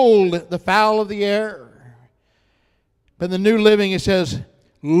 behold the fowl of the air. But in the New Living it says,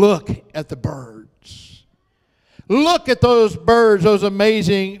 look at the birds. Look at those birds, those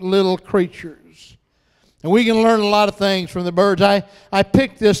amazing little creatures. And we can learn a lot of things from the birds. I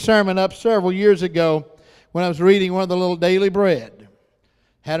picked this sermon up several years ago when I was reading one of the little Daily Bread.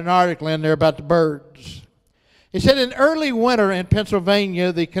 Had an article in there about the birds. It said in early winter in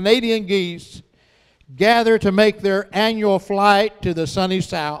Pennsylvania, the Canadian geese gather to make their annual flight to the sunny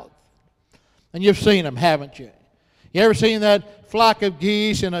south. And you've seen them, haven't you? You ever seen that flock of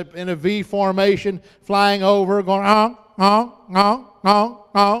geese in a V formation flying over, going, honk, honk, honk, honk,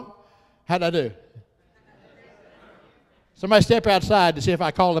 honk? How'd I do? Somebody step outside to see if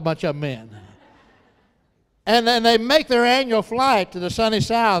I called a bunch of them in. And then they make their annual flight to the sunny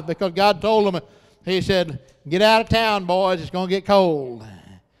south because God told them, he said, get out of town, boys, it's going to get cold.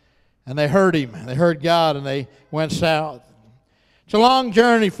 And they heard him. They heard God, and they went south. It's a long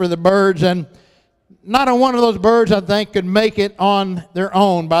journey for the birds, and not a one of those birds, I think, could make it on their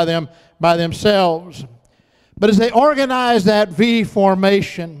own by themselves. But as they organize that V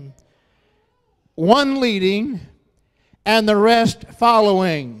formation, one leading and the rest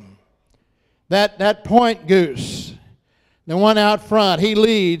following, that point goose, the one out front, he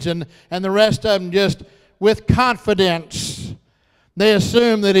leads, and the rest of them just with confidence, they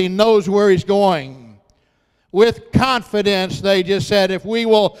assume that he knows where he's going. With confidence, they just said, if we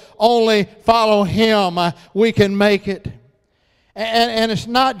will only follow him, we can make it. And it's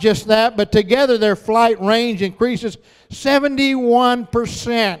not just that, but together their flight range increases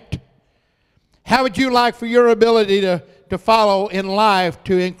 71%. How would you like for your ability to follow in life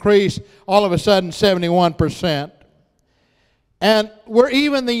to increase all of a sudden 71%? And where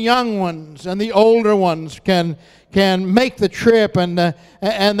even the young ones and the older ones can make the trip, and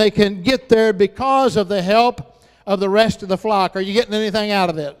they can get there because of the help of the rest of the flock. Are you getting anything out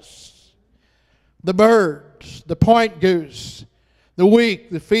of this? The birds, the point goose, the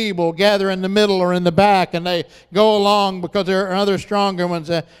weak, the feeble gather in the middle or in the back, and they go along because there are other stronger ones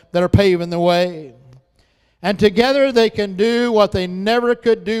that are paving the way. And together they can do what they never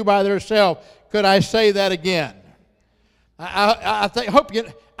could do by themselves. Could I say that again?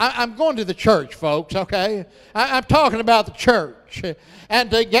 I'm going to the church, folks, okay? I'm talking about the church.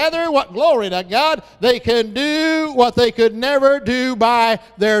 And together, glory to God, they can do what they could never do by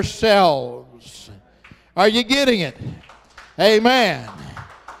themselves. Are you getting it? Amen.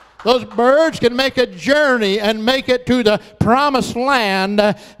 Those birds can make a journey and make it to the promised land,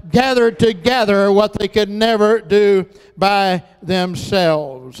 gathered together what they could never do by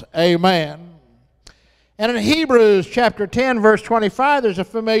themselves. Amen. And in Hebrews chapter 10, verse 25, there's a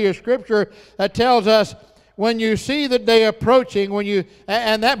familiar scripture that tells us, when you see the day approaching,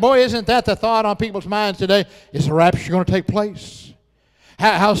 and that, boy, isn't that the thought on people's minds today? Is the rapture going to take place?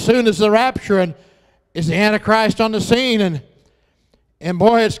 How soon is the rapture? And is the Antichrist on the scene? And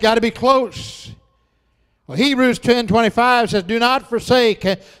boy, it's got to be close. Well, Hebrews 10:25 says, do not forsake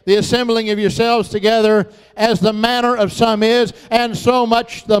the assembling of yourselves together as the manner of some is, and so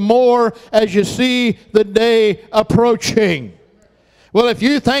much the more as you see the day approaching. Well, if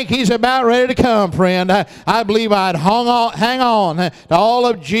you think he's about ready to come, friend, I believe I'd hang on to all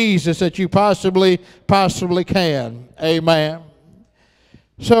of Jesus that you possibly can. Amen.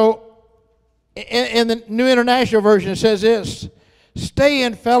 So, in the New International Version, it says this: stay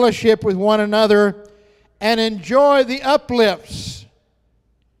in fellowship with one another and enjoy the uplifts.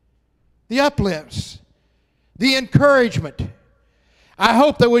 The uplifts. The encouragement. I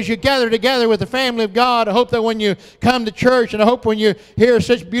hope that as you gather together with the family of God, I hope that when you come to church, and I hope when you hear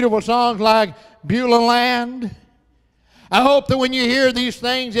such beautiful songs like Beulah Land, I hope that when you hear these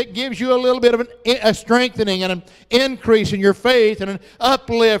things, it gives you a little bit of a strengthening and an increase in your faith and an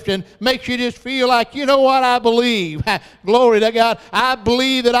uplift, and makes you just feel like, you know what, I believe. Glory to God. I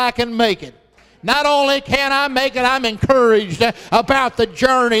believe that I can make it. Not only can I make it, I'm encouraged about the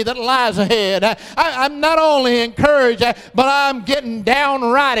journey that lies ahead. I'm not only encouraged, but I'm getting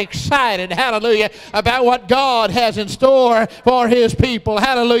downright excited, hallelujah, about what God has in store for His people.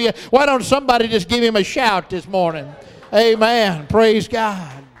 Hallelujah. Why don't somebody just give Him a shout this morning? Amen. Praise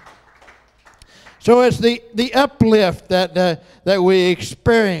God. So it's the uplift that we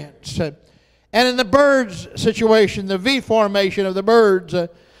experience. And in the birds situation, the V formation of the birds,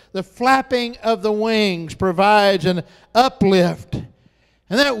 the flapping of the wings provides an uplift.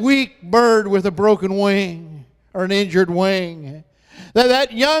 And that weak bird with a broken wing or an injured wing,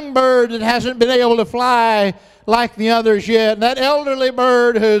 that young bird that hasn't been able to fly like the others yet, and that elderly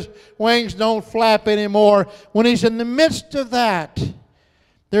bird whose wings don't flap anymore, when he's in the midst of that,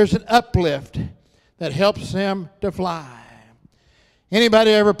 there's an uplift that helps him to fly.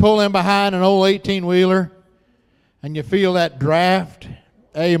 Anybody ever pull in behind an old 18-wheeler and you feel that draft?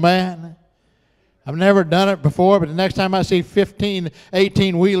 Amen. I've never done it before, but the next time I see 15,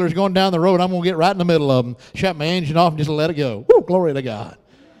 18-wheelers going down the road, I'm going to get right in the middle of them, shut my engine off, and just let it go. Woo, glory to God.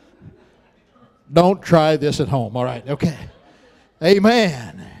 Don't try this at home, all right? Okay.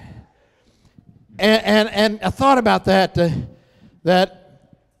 Amen. And I thought about that, that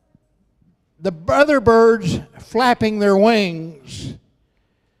the other birds flapping their wings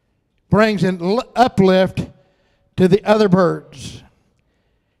brings an uplift to the other birds.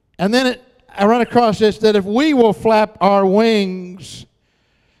 And then I run across this, that if we will flap our wings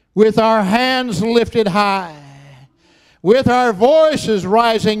with our hands lifted high, with our voices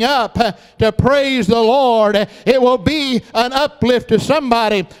rising up to praise the Lord, it will be an uplift to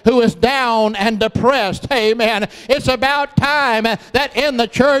somebody who is down and depressed. Amen. It's about time that in the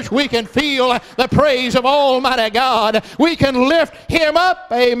church we can feel the praise of Almighty God. We can lift Him up.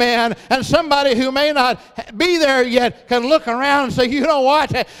 Amen. And somebody who may not be there yet can look around and say, you know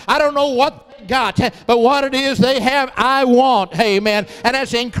what? I don't know what they got, but what it is they have, I want. Amen. And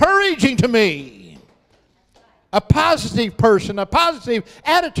that's encouraging to me. A positive person, a positive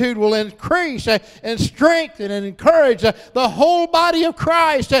attitude will increase and strengthen and encourage the whole body of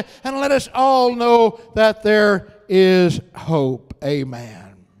Christ, and let us all know that there is hope.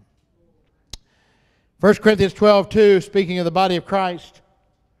 Amen. 1 Corinthians 12:2, speaking of the body of Christ,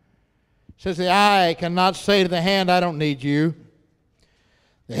 says the eye cannot say to the hand, I don't need you.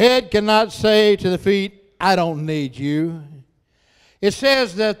 The head cannot say to the feet, I don't need you. It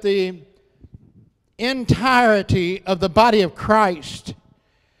says that the entirety of the body of Christ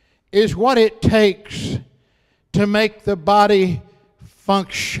is what it takes to make the body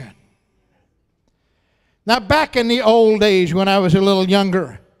function. Now, back in the old days when I was a little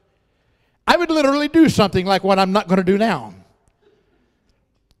younger, I would literally do something like what I'm not going to do now.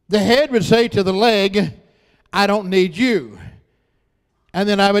 The head would say to the leg, I don't need you. And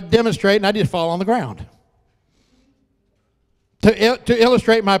then I would demonstrate, and I'd just fall on the ground to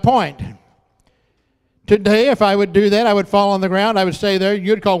illustrate my point. Today, if I would do that, I would fall on the ground. I would stay there.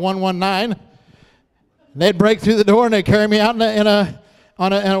 You'd call 119. They'd break through the door and they'd carry me out on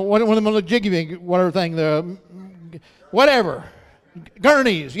one of them little jiggy whatever thing, whatever,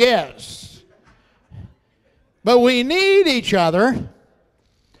 gurneys. Yes. But we need each other.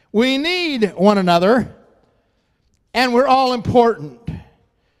 We need one another, and we're all important.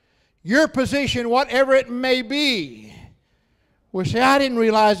 Your position, whatever it may be. Well, see, I didn't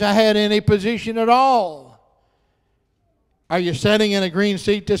realize I had any position at all. Are you sitting in a green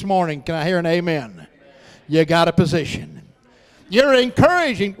seat this morning? Can I hear an amen? Amen. You got a position. You're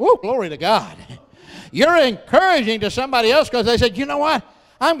encouraging. Oh, glory to God. You're encouraging to somebody else because they said, you know what?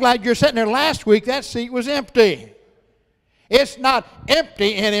 I'm glad you're sitting there. Last week that seat was empty. It's not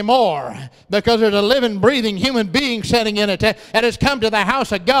empty anymore because there's a living, breathing human being sitting in it and has come to the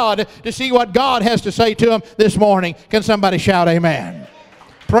house of God to see what God has to say to him this morning. Can somebody shout amen?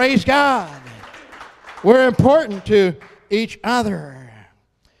 Praise God. We're important to each other.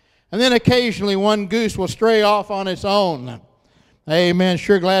 And then occasionally one goose will stray off on its own. Amen.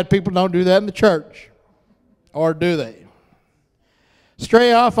 Sure glad people don't do that in the church. Or do they?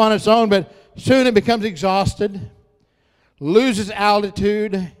 Stray off on its own, but soon it becomes exhausted, loses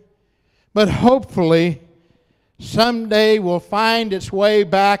altitude, but hopefully someday will find its way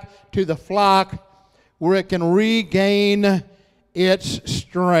back to the flock where it can regain its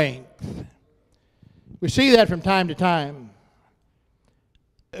strength. We see that from time to time.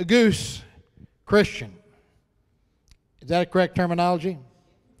 A goose Christian. Is that a correct terminology?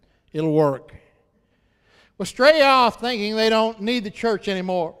 It'll work. will stray off thinking they don't need the church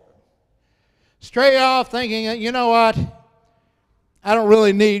anymore. Stray off thinking, you know what, I don't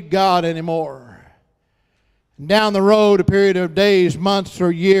really need God anymore. And down the road, a period of days, months,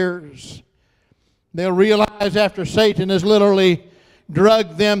 or years, they'll realize after Satan has literally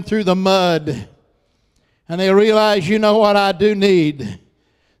drugged them through the mud, and they realize, you know what, I do need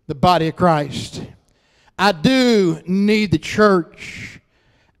the body of Christ. I do need the church.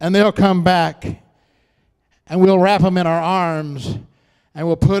 And they'll come back, and we'll wrap them in our arms, and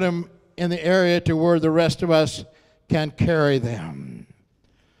we'll put them in the area to where the rest of us can carry them.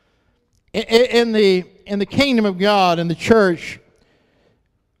 In the kingdom of God, in the church,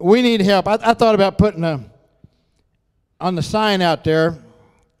 we need help. I thought about putting on the sign out there,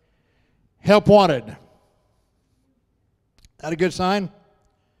 help wanted. That a good sign?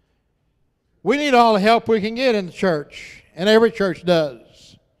 We need all the help we can get in the church, and every church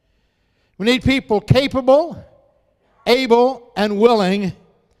does. We need people capable, able, and willing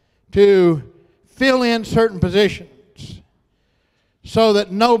to fill in certain positions so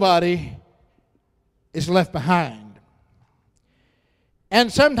that nobody is left behind.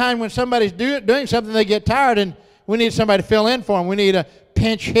 And sometimes when somebody's doing something, they get tired, and we need somebody to fill in for them. We need a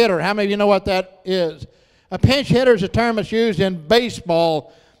pinch hitter. How many of you know what that is? A pinch hitter is a term that's used in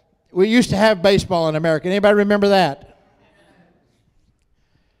baseball. We used to have baseball in America. Anybody remember that?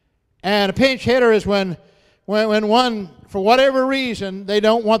 And a pinch hitter is when one, for whatever reason, they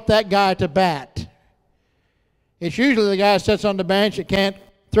don't want that guy to bat. It's usually the guy that sits on the bench that can't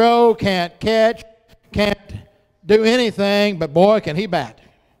throw, can't catch, can't do anything, but boy, can he bat.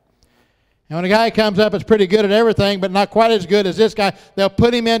 And when a guy comes up that's pretty good at everything, but not quite as good as this guy, they'll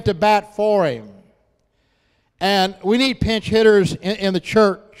put him in to bat for him. And we need pinch hitters in the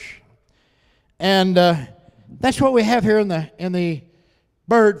church. And that's what we have here in the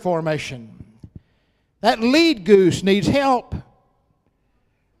bird formation. That lead goose needs help.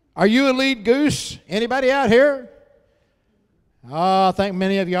 Are you a lead goose? Anybody out here? Oh, I think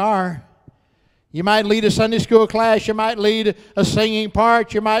many of you are. You might lead a Sunday school class. You might lead a singing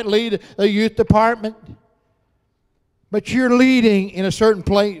part. You might lead a youth department. But you're leading in a certain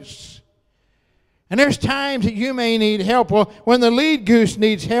place. And there's times that you may need help. Well, when the lead goose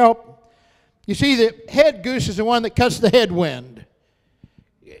needs help, you see, the head goose is the one that cuts the headwind.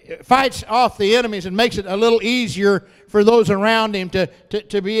 It fights off the enemies and makes it a little easier for those around him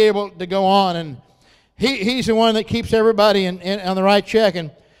to be able to go on. And he's the one that keeps everybody on the right check.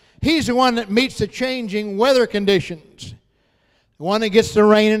 And he's the one that meets the changing weather conditions. The one that gets the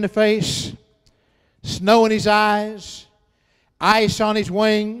rain in the face, snow in his eyes, ice on his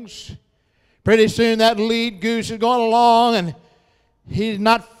wings. Pretty soon that lead goose is going along, and he's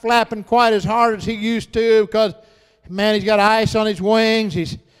not flapping quite as hard as he used to because, man, he's got ice on his wings.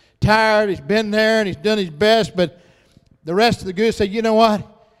 He's tired. He's been there, and he's done his best. But the rest of the goose said, you know what?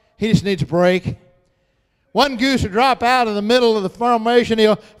 He just needs a break. One goose will drop out in the middle of the formation.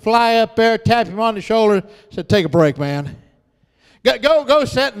 He'll fly up there, tap him on the shoulder, said, take a break, man. Go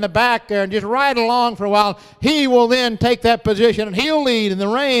sit in the back there and just ride along for a while. He will then take that position, and he'll lead, and the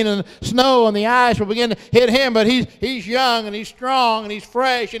rain and the snow and the ice will begin to hit him. But he's young, and he's strong, and he's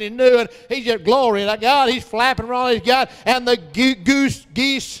fresh, and he's new, and he's just glory. Like God, he's flapping for all he's got. And the goose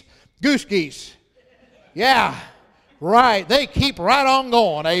geese. Yeah, right. They keep right on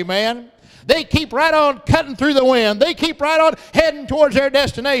going, amen. They keep right on cutting through the wind. They keep right on heading towards their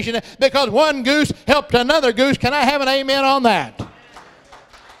destination because one goose helped another goose. Can I have an amen on that?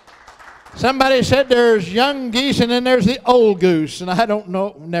 Somebody said there's young geese and then there's the old goose, and I don't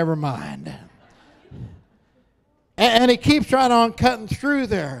know, never mind. And he keeps right on cutting through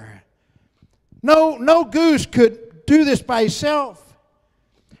there. No goose could do this by himself.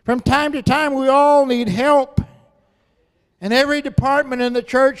 From time to time, we all need help. And every department in the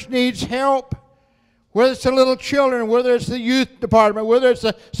church needs help. Whether it's the little children, whether it's the youth department, whether it's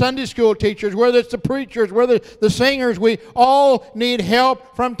the Sunday school teachers, whether it's the preachers, whether it's the singers, we all need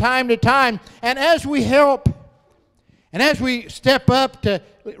help from time to time. And as we help, and as we step up to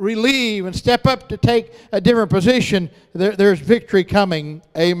relieve and step up to take a different position, there's victory coming.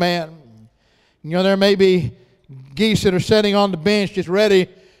 Amen. You know, there may be geese that are sitting on the bench just ready,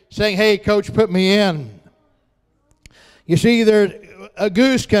 saying, hey, coach, put me in. You see, a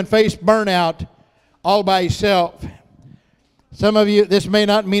goose can face burnout all by itself. Some of you, this may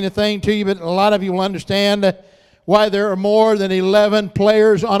not mean a thing to you, but a lot of you will understand why there are more than 11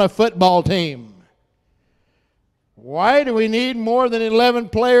 players on a football team. Why do we need more than 11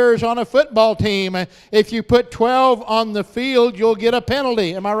 players on a football team? If you put 12 on the field, you'll get a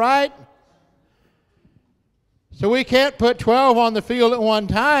penalty. Am I right? So we can't put 12 on the field at one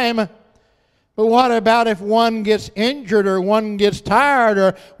time. But But what about if one gets injured or one gets tired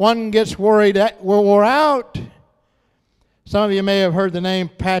or one gets wore out? Some of you may have heard the name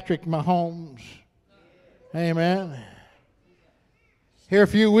Patrick Mahomes. Amen. Here a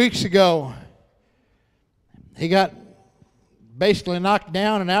few weeks ago, he got basically knocked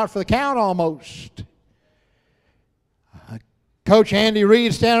down and out for the count almost. Coach Andy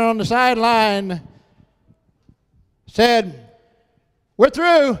Reid, standing on the sideline, said, "We're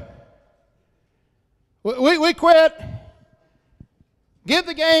through. We quit. Give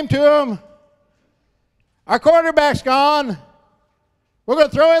the game to them. Our quarterback's gone. We're going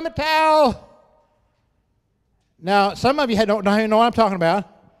to throw in the towel." Now, some of you don't even know what I'm talking about,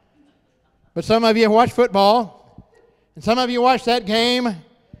 but some of you watch football, and some of you watch that game,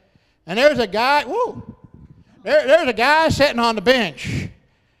 and there's a guy, there's a guy sitting on the bench,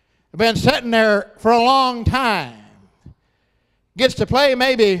 been sitting there for a long time, gets to play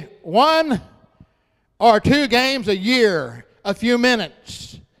maybe 1 or 2 games a year, a few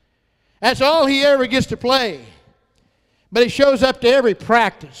minutes. That's all he ever gets to play. But he shows up to every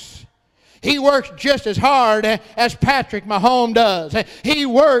practice. He works just as hard as Patrick Mahomes does. He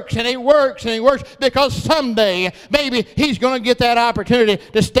works and he works and he works because someday maybe he's going to get that opportunity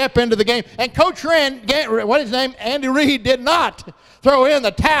to step into the game. And Coach Andy Reid did not throw in the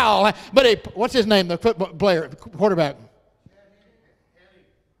towel. But what's his name, the football player, quarterback?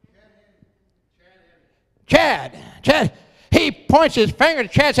 Chad. He points his finger to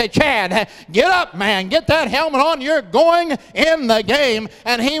Chad and says, "Chad, get up, man. Get that helmet on. You're going in the game."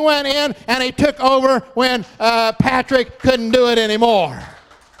 And he went in and he took over when Patrick couldn't do it anymore.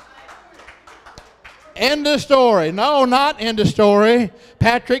 End of story. No, not end of story.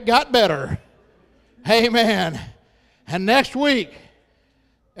 Patrick got better. Amen. And next week,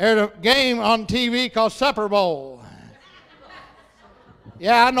 there's a game on TV called Super Bowl.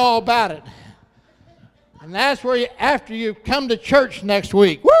 Yeah, I know all about it. And that's where after you come to church next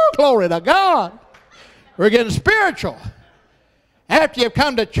week, woo, glory to God. We're getting spiritual. After you've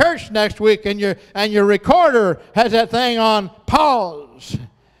come to church next week and your recorder has that thing on pause,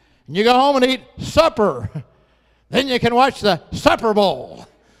 and you go home and eat supper, then you can watch the Super Bowl.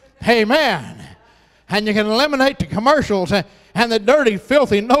 Amen. And you can eliminate the commercials and the dirty,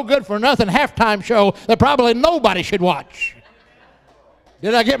 filthy, no good for nothing halftime show that probably nobody should watch.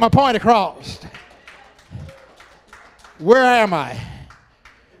 Did I get my point across? Where am I?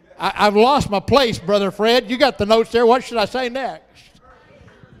 I've lost my place, Brother Fred. You got the notes there. What should I say next?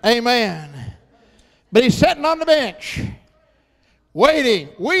 Amen. But he's sitting on the bench, waiting.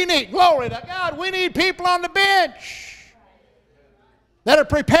 We need, glory to God, we need people on the bench that are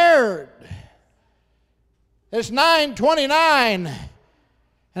prepared. It's 9:29.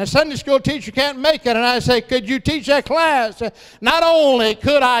 And a Sunday school teacher can't make it. And I say, "Could you teach that class?" Not only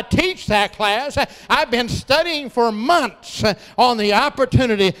could I teach that class, I've been studying for months on the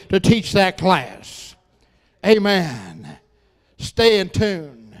opportunity to teach that class. Amen. Stay in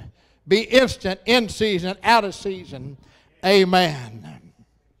tune. Be instant, in season, out of season. Amen.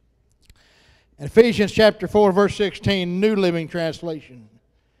 Ephesians chapter 4, verse 16, New Living Translation.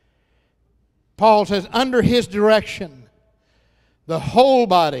 Paul says, "Under his direction, the whole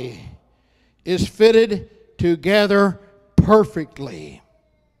body is fitted together perfectly."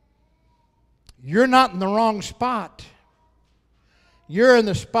 You're not in the wrong spot. You're in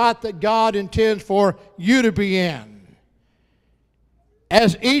the spot that God intends for you to be in.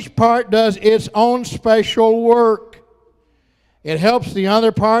 As each part does its own special work, it helps the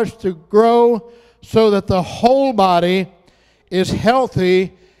other parts to grow so that the whole body is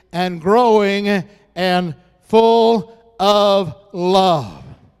healthy and growing and full of love.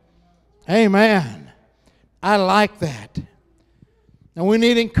 Amen. I like that. And we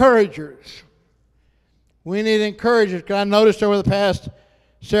need encouragers. We need encouragers, because I noticed over the past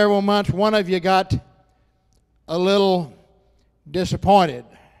several months, one of you got a little disappointed.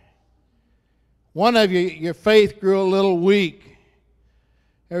 One of you, your faith grew a little weak.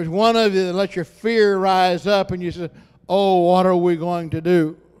 There's one of you that let your fear rise up and you said, "Oh, what are we going to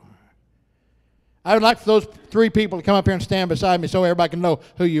do?" I would like for those 3 people to come up here and stand beside me so everybody can know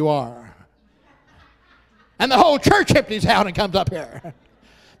who you are. And the whole church empties out and comes up here.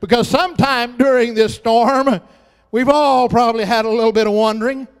 Because sometime during this storm, we've all probably had a little bit of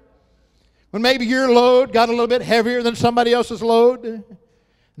wondering. When maybe your load got a little bit heavier than somebody else's load. And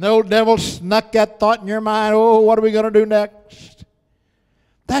the old devil snuck that thought in your mind, "Oh, what are we going to do next?"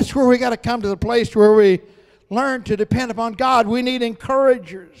 That's where we got to come to the place where we learn to depend upon God. We need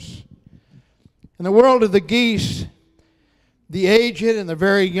encouragers. In the world of the geese, the aged and the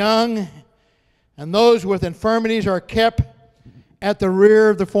very young and those with infirmities are kept at the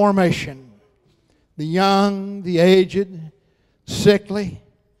rear of the formation. the young, the aged, sickly,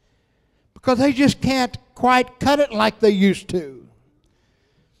 because they just can't quite cut it like they used to.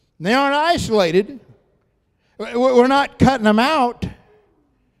 They aren't isolated. We're not cutting them out.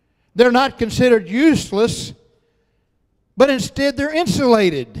 They're not considered useless, but instead they're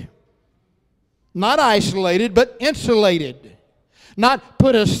insulated. Not isolated, but insulated. Not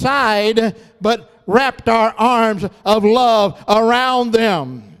put aside, but wrapped our arms of love around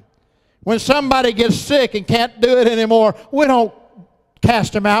them. When somebody gets sick and can't do it anymore, we don't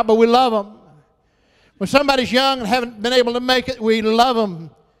cast them out, but we love them. When somebody's young and haven't been able to make it, we love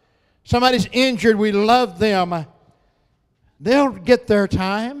them. Somebody's injured, we love them. They'll get their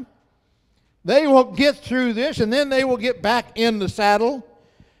time. They will get through this, and then they will get back in the saddle,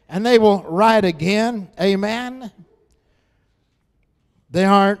 and they will ride again. Amen. They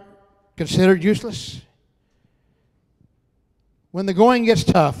aren't considered useless. When the going gets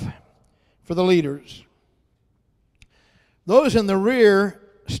tough for the leaders, those in the rear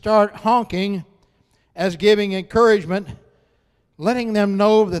start honking as giving encouragement, letting them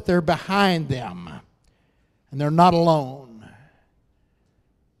know that they're behind them and they're not alone.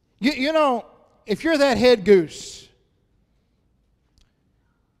 You know, if you're that head goose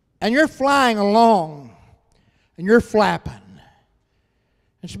and you're flying along and you're flapping,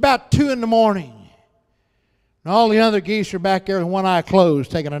 it's about 2 in the morning, and all the other geese are back there with one eye closed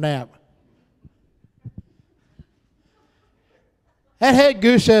taking a nap. That head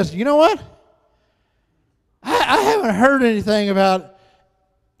goose says, you know what? I haven't heard anything about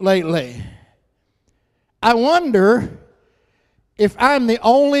lately. I wonder if I'm the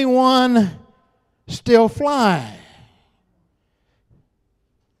only one still flying.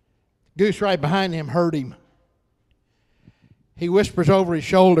 Goose right behind him heard him. He whispers over his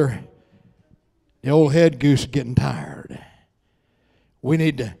shoulder, the old head goose is getting tired. We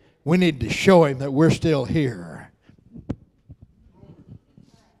need to show him that we're still here.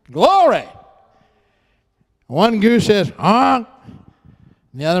 Glory! One goose says, honk.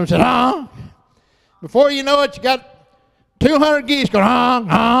 And the other one says, honk. Before you know it, you got 200 geese going honk,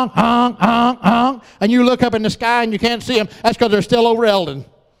 honk, honk, honk, honk. And you look up in the sky and you can't see them. That's because they're still over Eldon.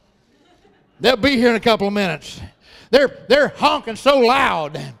 They'll be here in a couple of minutes. They're honking so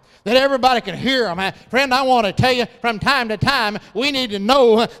loud that everybody can hear them. Friend, I want to tell you, from time to time, we need to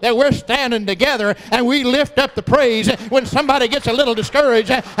know that we're standing together and we lift up the praise when somebody gets a little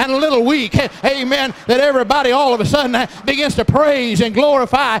discouraged and a little weak. Amen. That everybody all of a sudden begins to praise and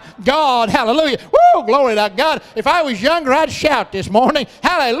glorify God. Hallelujah. Woo, glory to God. If I was younger, I'd shout this morning.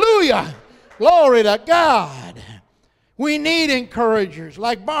 Hallelujah. Glory to God. We need encouragers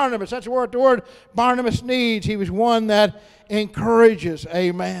like Barnabas. That's the word Barnabas needs. He was one that encourages.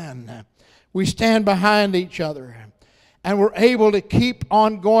 Amen. We stand behind each other and we're able to keep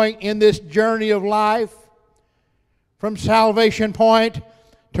on going in this journey of life from salvation point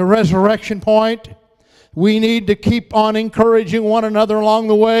to resurrection point. We need to keep on encouraging one another along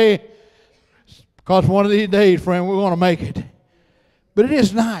the way, because one of these days, friend, we want to make it. But it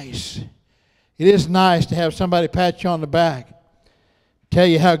is nice. It is nice to have somebody pat you on the back, tell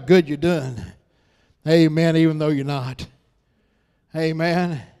you how good you're doing. Amen, even though you're not.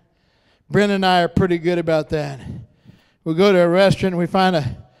 Amen. Brenda and I are pretty good about that. We go to a restaurant and we find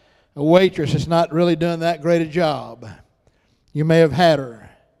a waitress that's not really doing that great a job. You may have had her.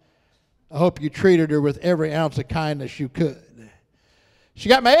 I hope you treated her with every ounce of kindness you could. She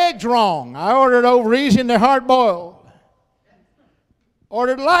got my eggs wrong. I ordered over easy and they're hard boiled.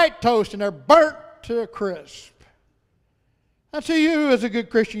 Ordered light toast and they're burnt to a crisp. That's who you, as a good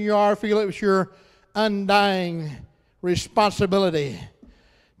Christian you are, feel it was your undying responsibility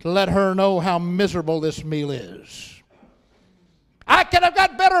to let her know how miserable this meal is. I could have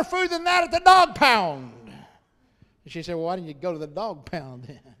got better food than that at the dog pound. And she said, well, why didn't you go to the dog pound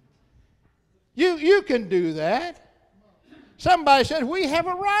then? You can do that. Somebody says, we have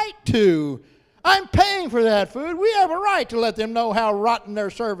a right to. I'm paying for that food. We have a right to let them know how rotten their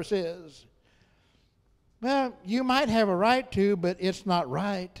service is. Well, you might have a right to, but it's not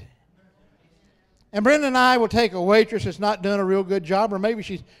right. And Brenda and I will take a waitress that's not doing a real good job, or maybe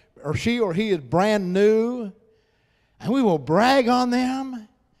she or he is brand new, and we will brag on them.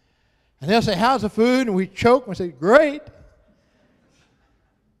 And they'll say, how's the food? And we choke and we say, great.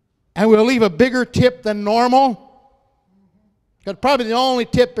 And we'll leave a bigger tip than normal. Because probably the only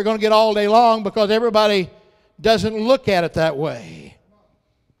tip they're going to get all day long, because everybody doesn't look at it that way.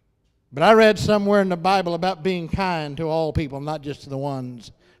 But I read somewhere in the Bible about being kind to all people, not just to the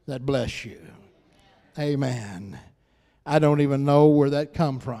ones that bless you. Amen. I don't even know where that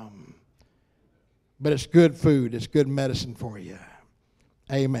come from. But it's good food. It's good medicine for you.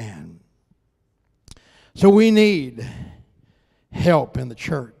 Amen. So we need help in the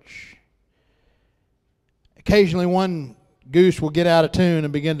church. Occasionally one goose will get out of tune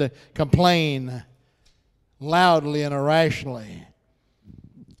and begin to complain loudly and irrationally.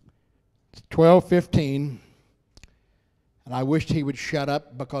 It's 12:15, and I wished he would shut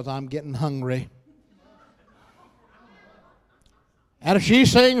up because I'm getting hungry. And if she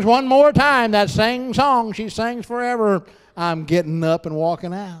sings one more time, that same song she sings forever, I'm getting up and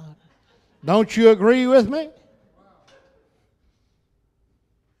walking out. Don't you agree with me?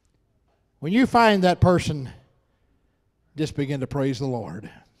 When you find that person, just begin to praise the Lord.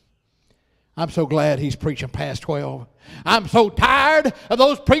 I'm so glad he's preaching past 12. I'm so tired of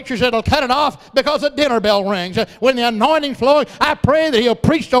those preachers that'll cut it off because the dinner bell rings. When the anointing's flowing, I pray that he'll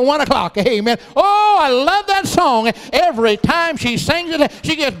preach till 1 o'clock. Amen. Oh, I love that song. Every time she sings it,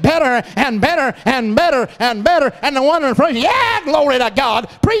 she gets better and better and better and better. And the one in front, yeah, glory to God.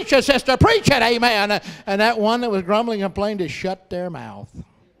 Preach it, sister. Preach it. Amen. And that one that was grumbling and complained just shut their mouth.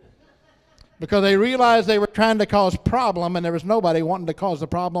 Because they realized they were trying to cause problem and there was nobody wanting to cause the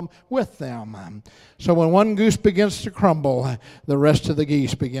problem with them. So when one goose begins to crumble, the rest of the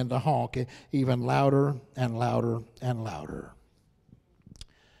geese begin to honk even louder and louder and louder.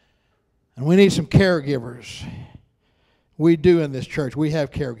 And we need some caregivers. We do in this church. We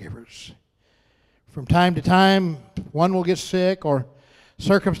have caregivers. From time to time, one will get sick or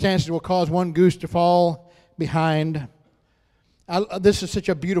circumstances will cause one goose to fall behind. This is such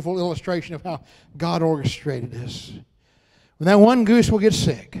a beautiful illustration of how God orchestrated this. When that one goose will get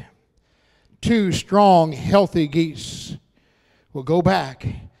sick, 2 strong, healthy geese will go back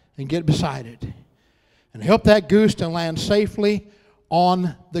and get beside it and help that goose to land safely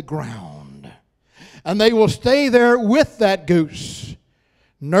on the ground. And they will stay there with that goose,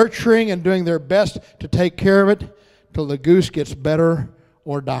 nurturing and doing their best to take care of it till the goose gets better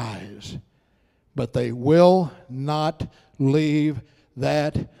or dies. But they will not leave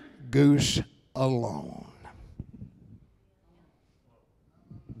that goose alone.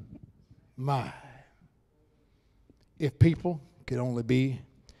 My, if people could only be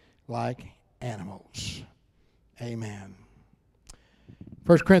like animals. Amen.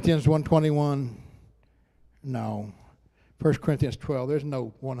 1 Corinthians 1:21. No. 1 Corinthians 12. There's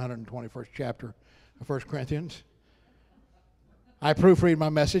no 121st chapter of 1 Corinthians. I proofread my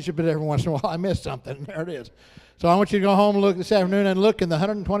message, but every once in a while I miss something. There it is. So I want you to go home and look this afternoon and look in the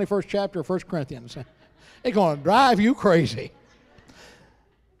 121st chapter of 1 Corinthians. It's going to drive you crazy.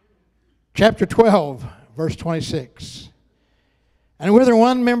 Chapter 12, verse 26. And whether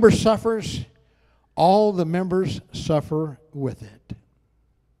one member suffers, all the members suffer with it.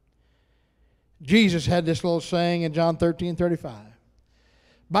 Jesus had this little saying in John 13:35.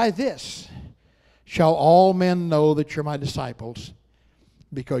 By this shall all men know that you're my disciples,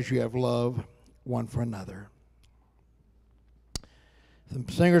 because you have love one for another. The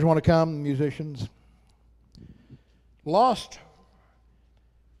singers want to come, the musicians. Lost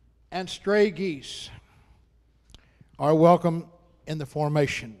and stray geese are welcome in the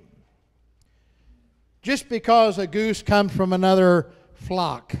formation. Just because a goose comes from another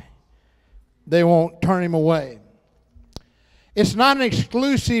flock, they won't turn him away. It's not an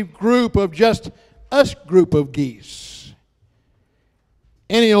exclusive group of just us group of geese.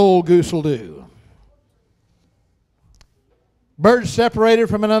 Any old goose will do. Birds separated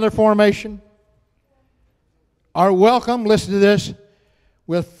from another formation are welcome, listen to this,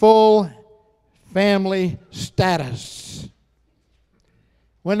 with full family status.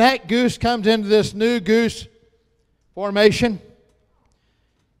 When that goose comes into this new goose formation,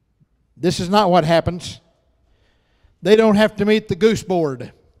 this is not what happens. They don't have to meet the goose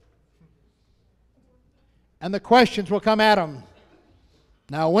board. And the questions will come at them.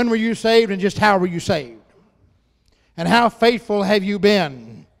 Now, when were you saved and just how were you saved? And how faithful have you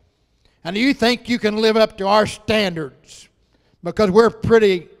been? And do you think you can live up to our standards? Because we're a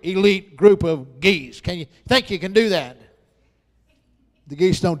pretty elite group of geese. Can you think you can do that? The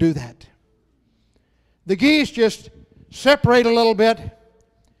geese don't do that. The geese just separate a little bit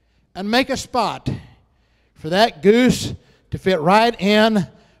and make a spot for that goose to fit right in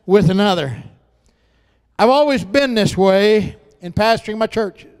with another. I've always been this way in pastoring my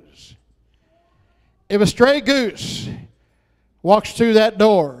churches. If a stray goose walks through that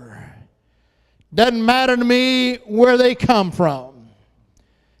door, doesn't matter to me where they come from.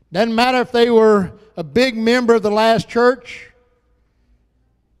 Doesn't matter if they were a big member of the last church.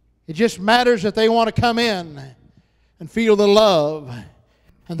 It just matters that they want to come in and feel the love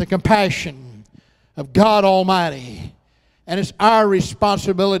and the compassion of God Almighty. And it's our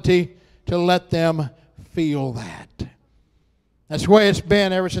responsibility to let them feel that. That's the way it's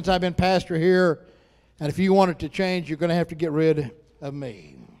been ever since I've been pastor here And if you want it to change, you're going to have to get rid of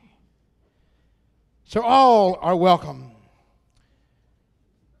me. So all are welcome.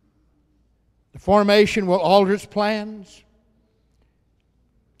 The formation will alter its plans,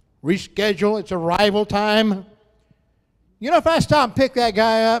 reschedule its arrival time. You know, if I stop and pick that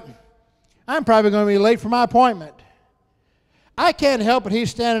guy up, I'm probably going to be late for my appointment. I can't help it. He's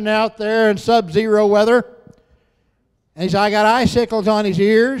standing out there in sub-zero weather. And he's, I got icicles on his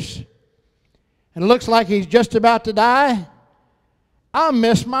ears. And it looks like he's just about to die. I'll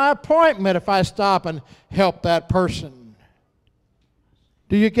miss my appointment if I stop and help that person.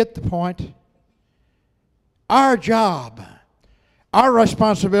 Do you get the point? Our job, our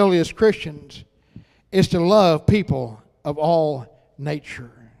responsibility as Christians is to love people of all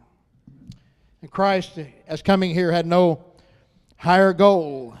nature. And Christ, as coming here, had no higher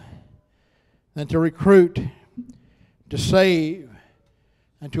goal than to recruit, to save,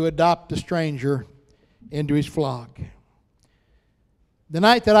 and to adopt the stranger into his flock. The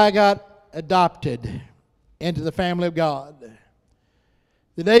night that I got adopted into the family of God,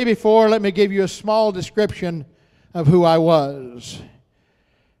 the day before, let me give you a small description of who I was.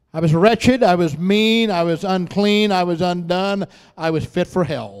 I was wretched, I was mean, I was unclean, I was undone, I was fit for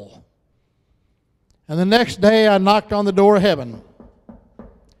hell. And the next day I knocked on the door of heaven.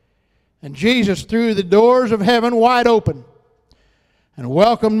 And Jesus threw the doors of heaven wide open and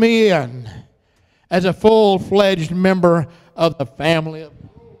welcomed me in as a full-fledged member of the family of God.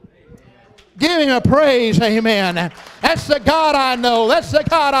 Give him a praise, amen. That's the God I know. That's the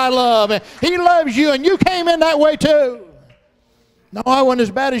God I love. He loves you, and you came in that way too. No, I wasn't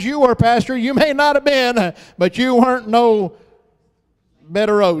as bad as you were, Pastor. You may not have been, but you weren't no bed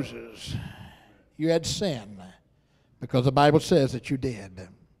of roses. You had sin, because the Bible says that you did.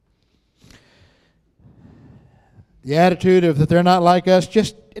 The attitude of that they're not like us,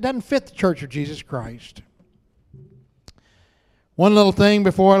 just it doesn't fit the Church of Jesus Christ. One little thing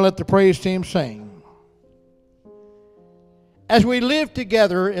before I let the praise team sing. As we live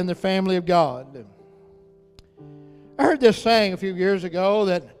together in the family of God, I heard this saying a few years ago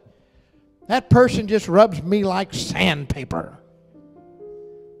that person just rubs me like sandpaper.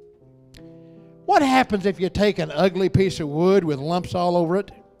 What happens if you take an ugly piece of wood with lumps all over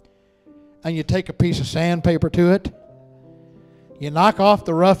it and you take a piece of sandpaper to it? You knock off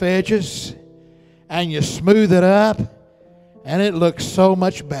the rough edges and you smooth it up, and it looks so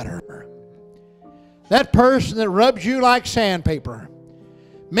much better. That person that rubs you like sandpaper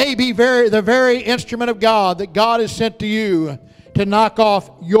may be the very instrument of God that God has sent to you to knock off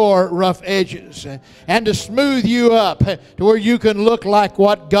your rough edges and to smooth you up to where you can look like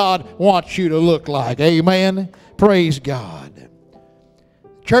what God wants you to look like. Amen. Praise God.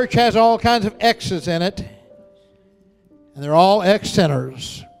 Church has all kinds of X's in it, and they're all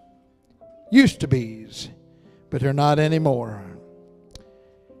X-centers. Used to be's, but they're not anymore.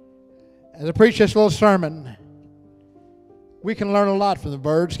 As I preach this little sermon, we can learn a lot from the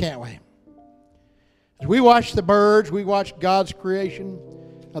birds, can't we? As we watch the birds, we watch God's creation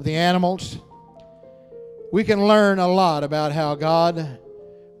of the animals, we can learn a lot about how God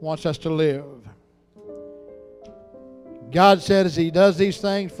wants us to live. God said as He does these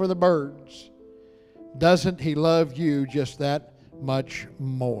things for the birds, doesn't He love you just that much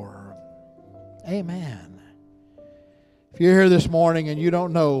more? Amen. If you're here this morning and you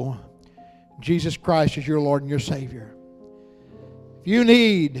don't know Jesus Christ as your Lord and your Savior, if you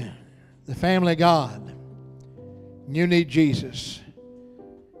need the family of God, and you need Jesus,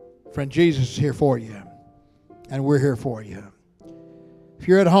 friend, Jesus is here for you, and we're here for you. If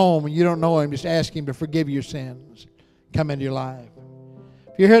you're at home and you don't know Him, just ask Him to forgive your sins, come into your life.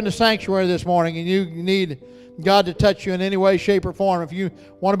 If you're here in the sanctuary this morning and you need God to touch you in any way, shape, or form, if you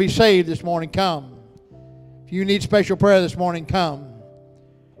want to be saved this morning, come. If you need special prayer this morning, come.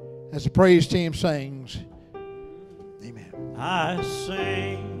 As the praise team sings, amen. I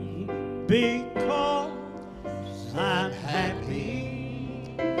sing because I'm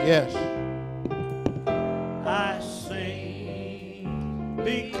happy. Yes. I sing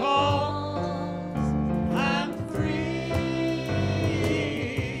because I'm free.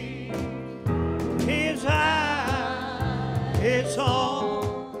 His eye is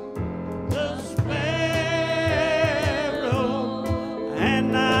on the sparrow,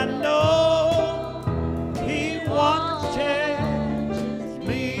 and I know He watches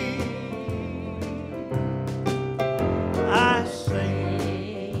me. I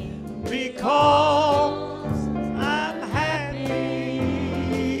sing because I'm happy.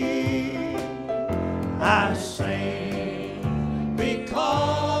 I sing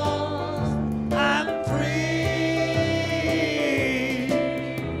because I'm free.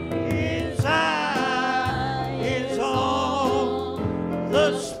 His eye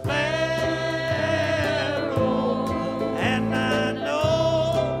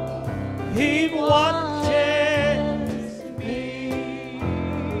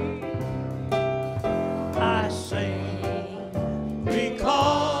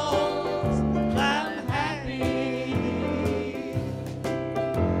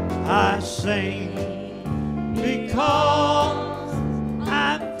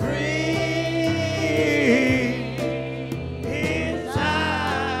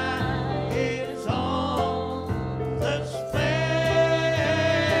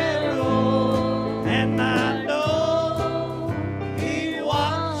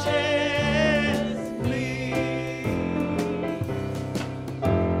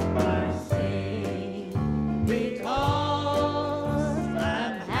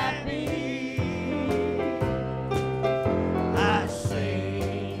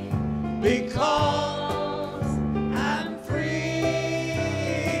because I'm free.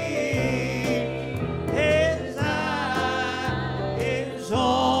 His eye is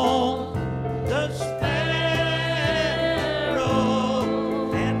on the sparrow,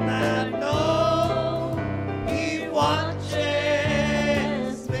 and I know He watches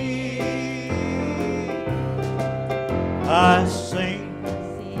me. I sing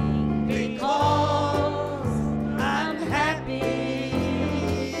because I'm happy.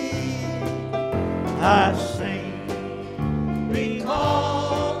 I sing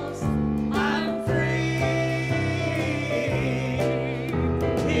because I'm free.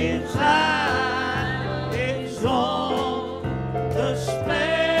 His eye is on the sparrow,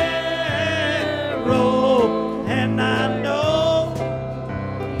 and I know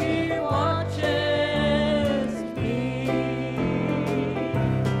He watches me.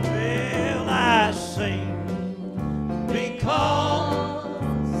 Well, I sing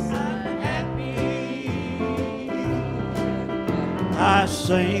because I'm happy. I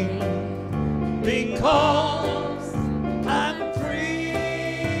sing because I'm free.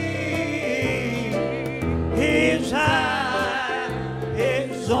 His eye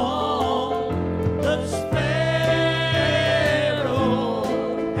is on the sparrow,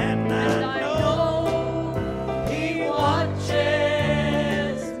 and I know He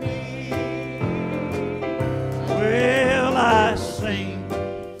watches me. Well, I sing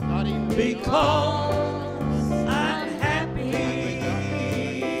because I'm happy.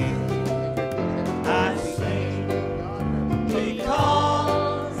 I sing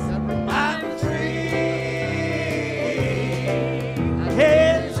because I'm free.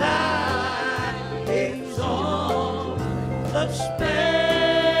 His eye is on the sparrow,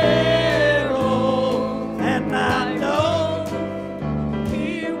 and I know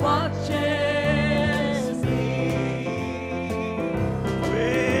He watches me.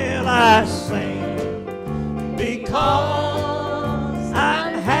 Well, I sing because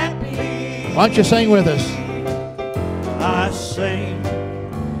I'm happy. Why don't you sing with us? I sing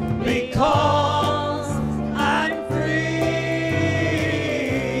because I'm free.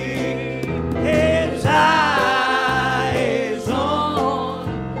 His eye is on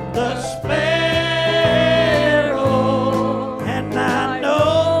the sparrow, and I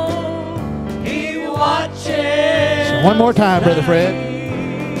know He watches. One more time, Brother Fred.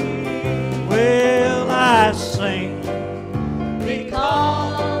 Well, I sing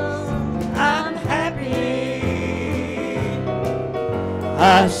because I'm happy.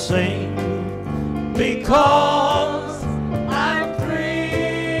 I sing because I'm free.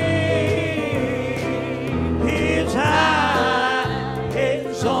 His eye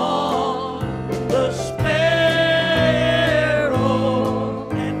is on the sparrow,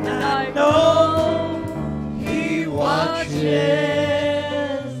 and I know He watches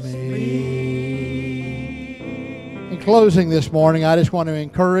me. In closing this morning, I just want to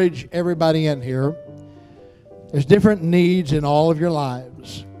encourage everybody in here. There's different needs in all of your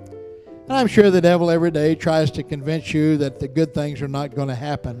lives. And I'm sure the devil every day tries to convince you that the good things are not going to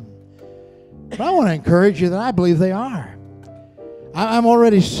happen. But I want to encourage you that I believe they are. I'm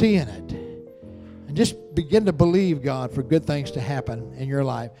already seeing it. And just begin to believe God for good things to happen in your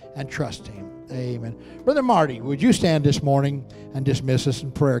life and trust Him. Amen. Brother Marty, would you stand this morning and dismiss us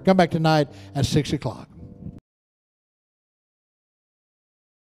in prayer? Come back tonight at 6 o'clock.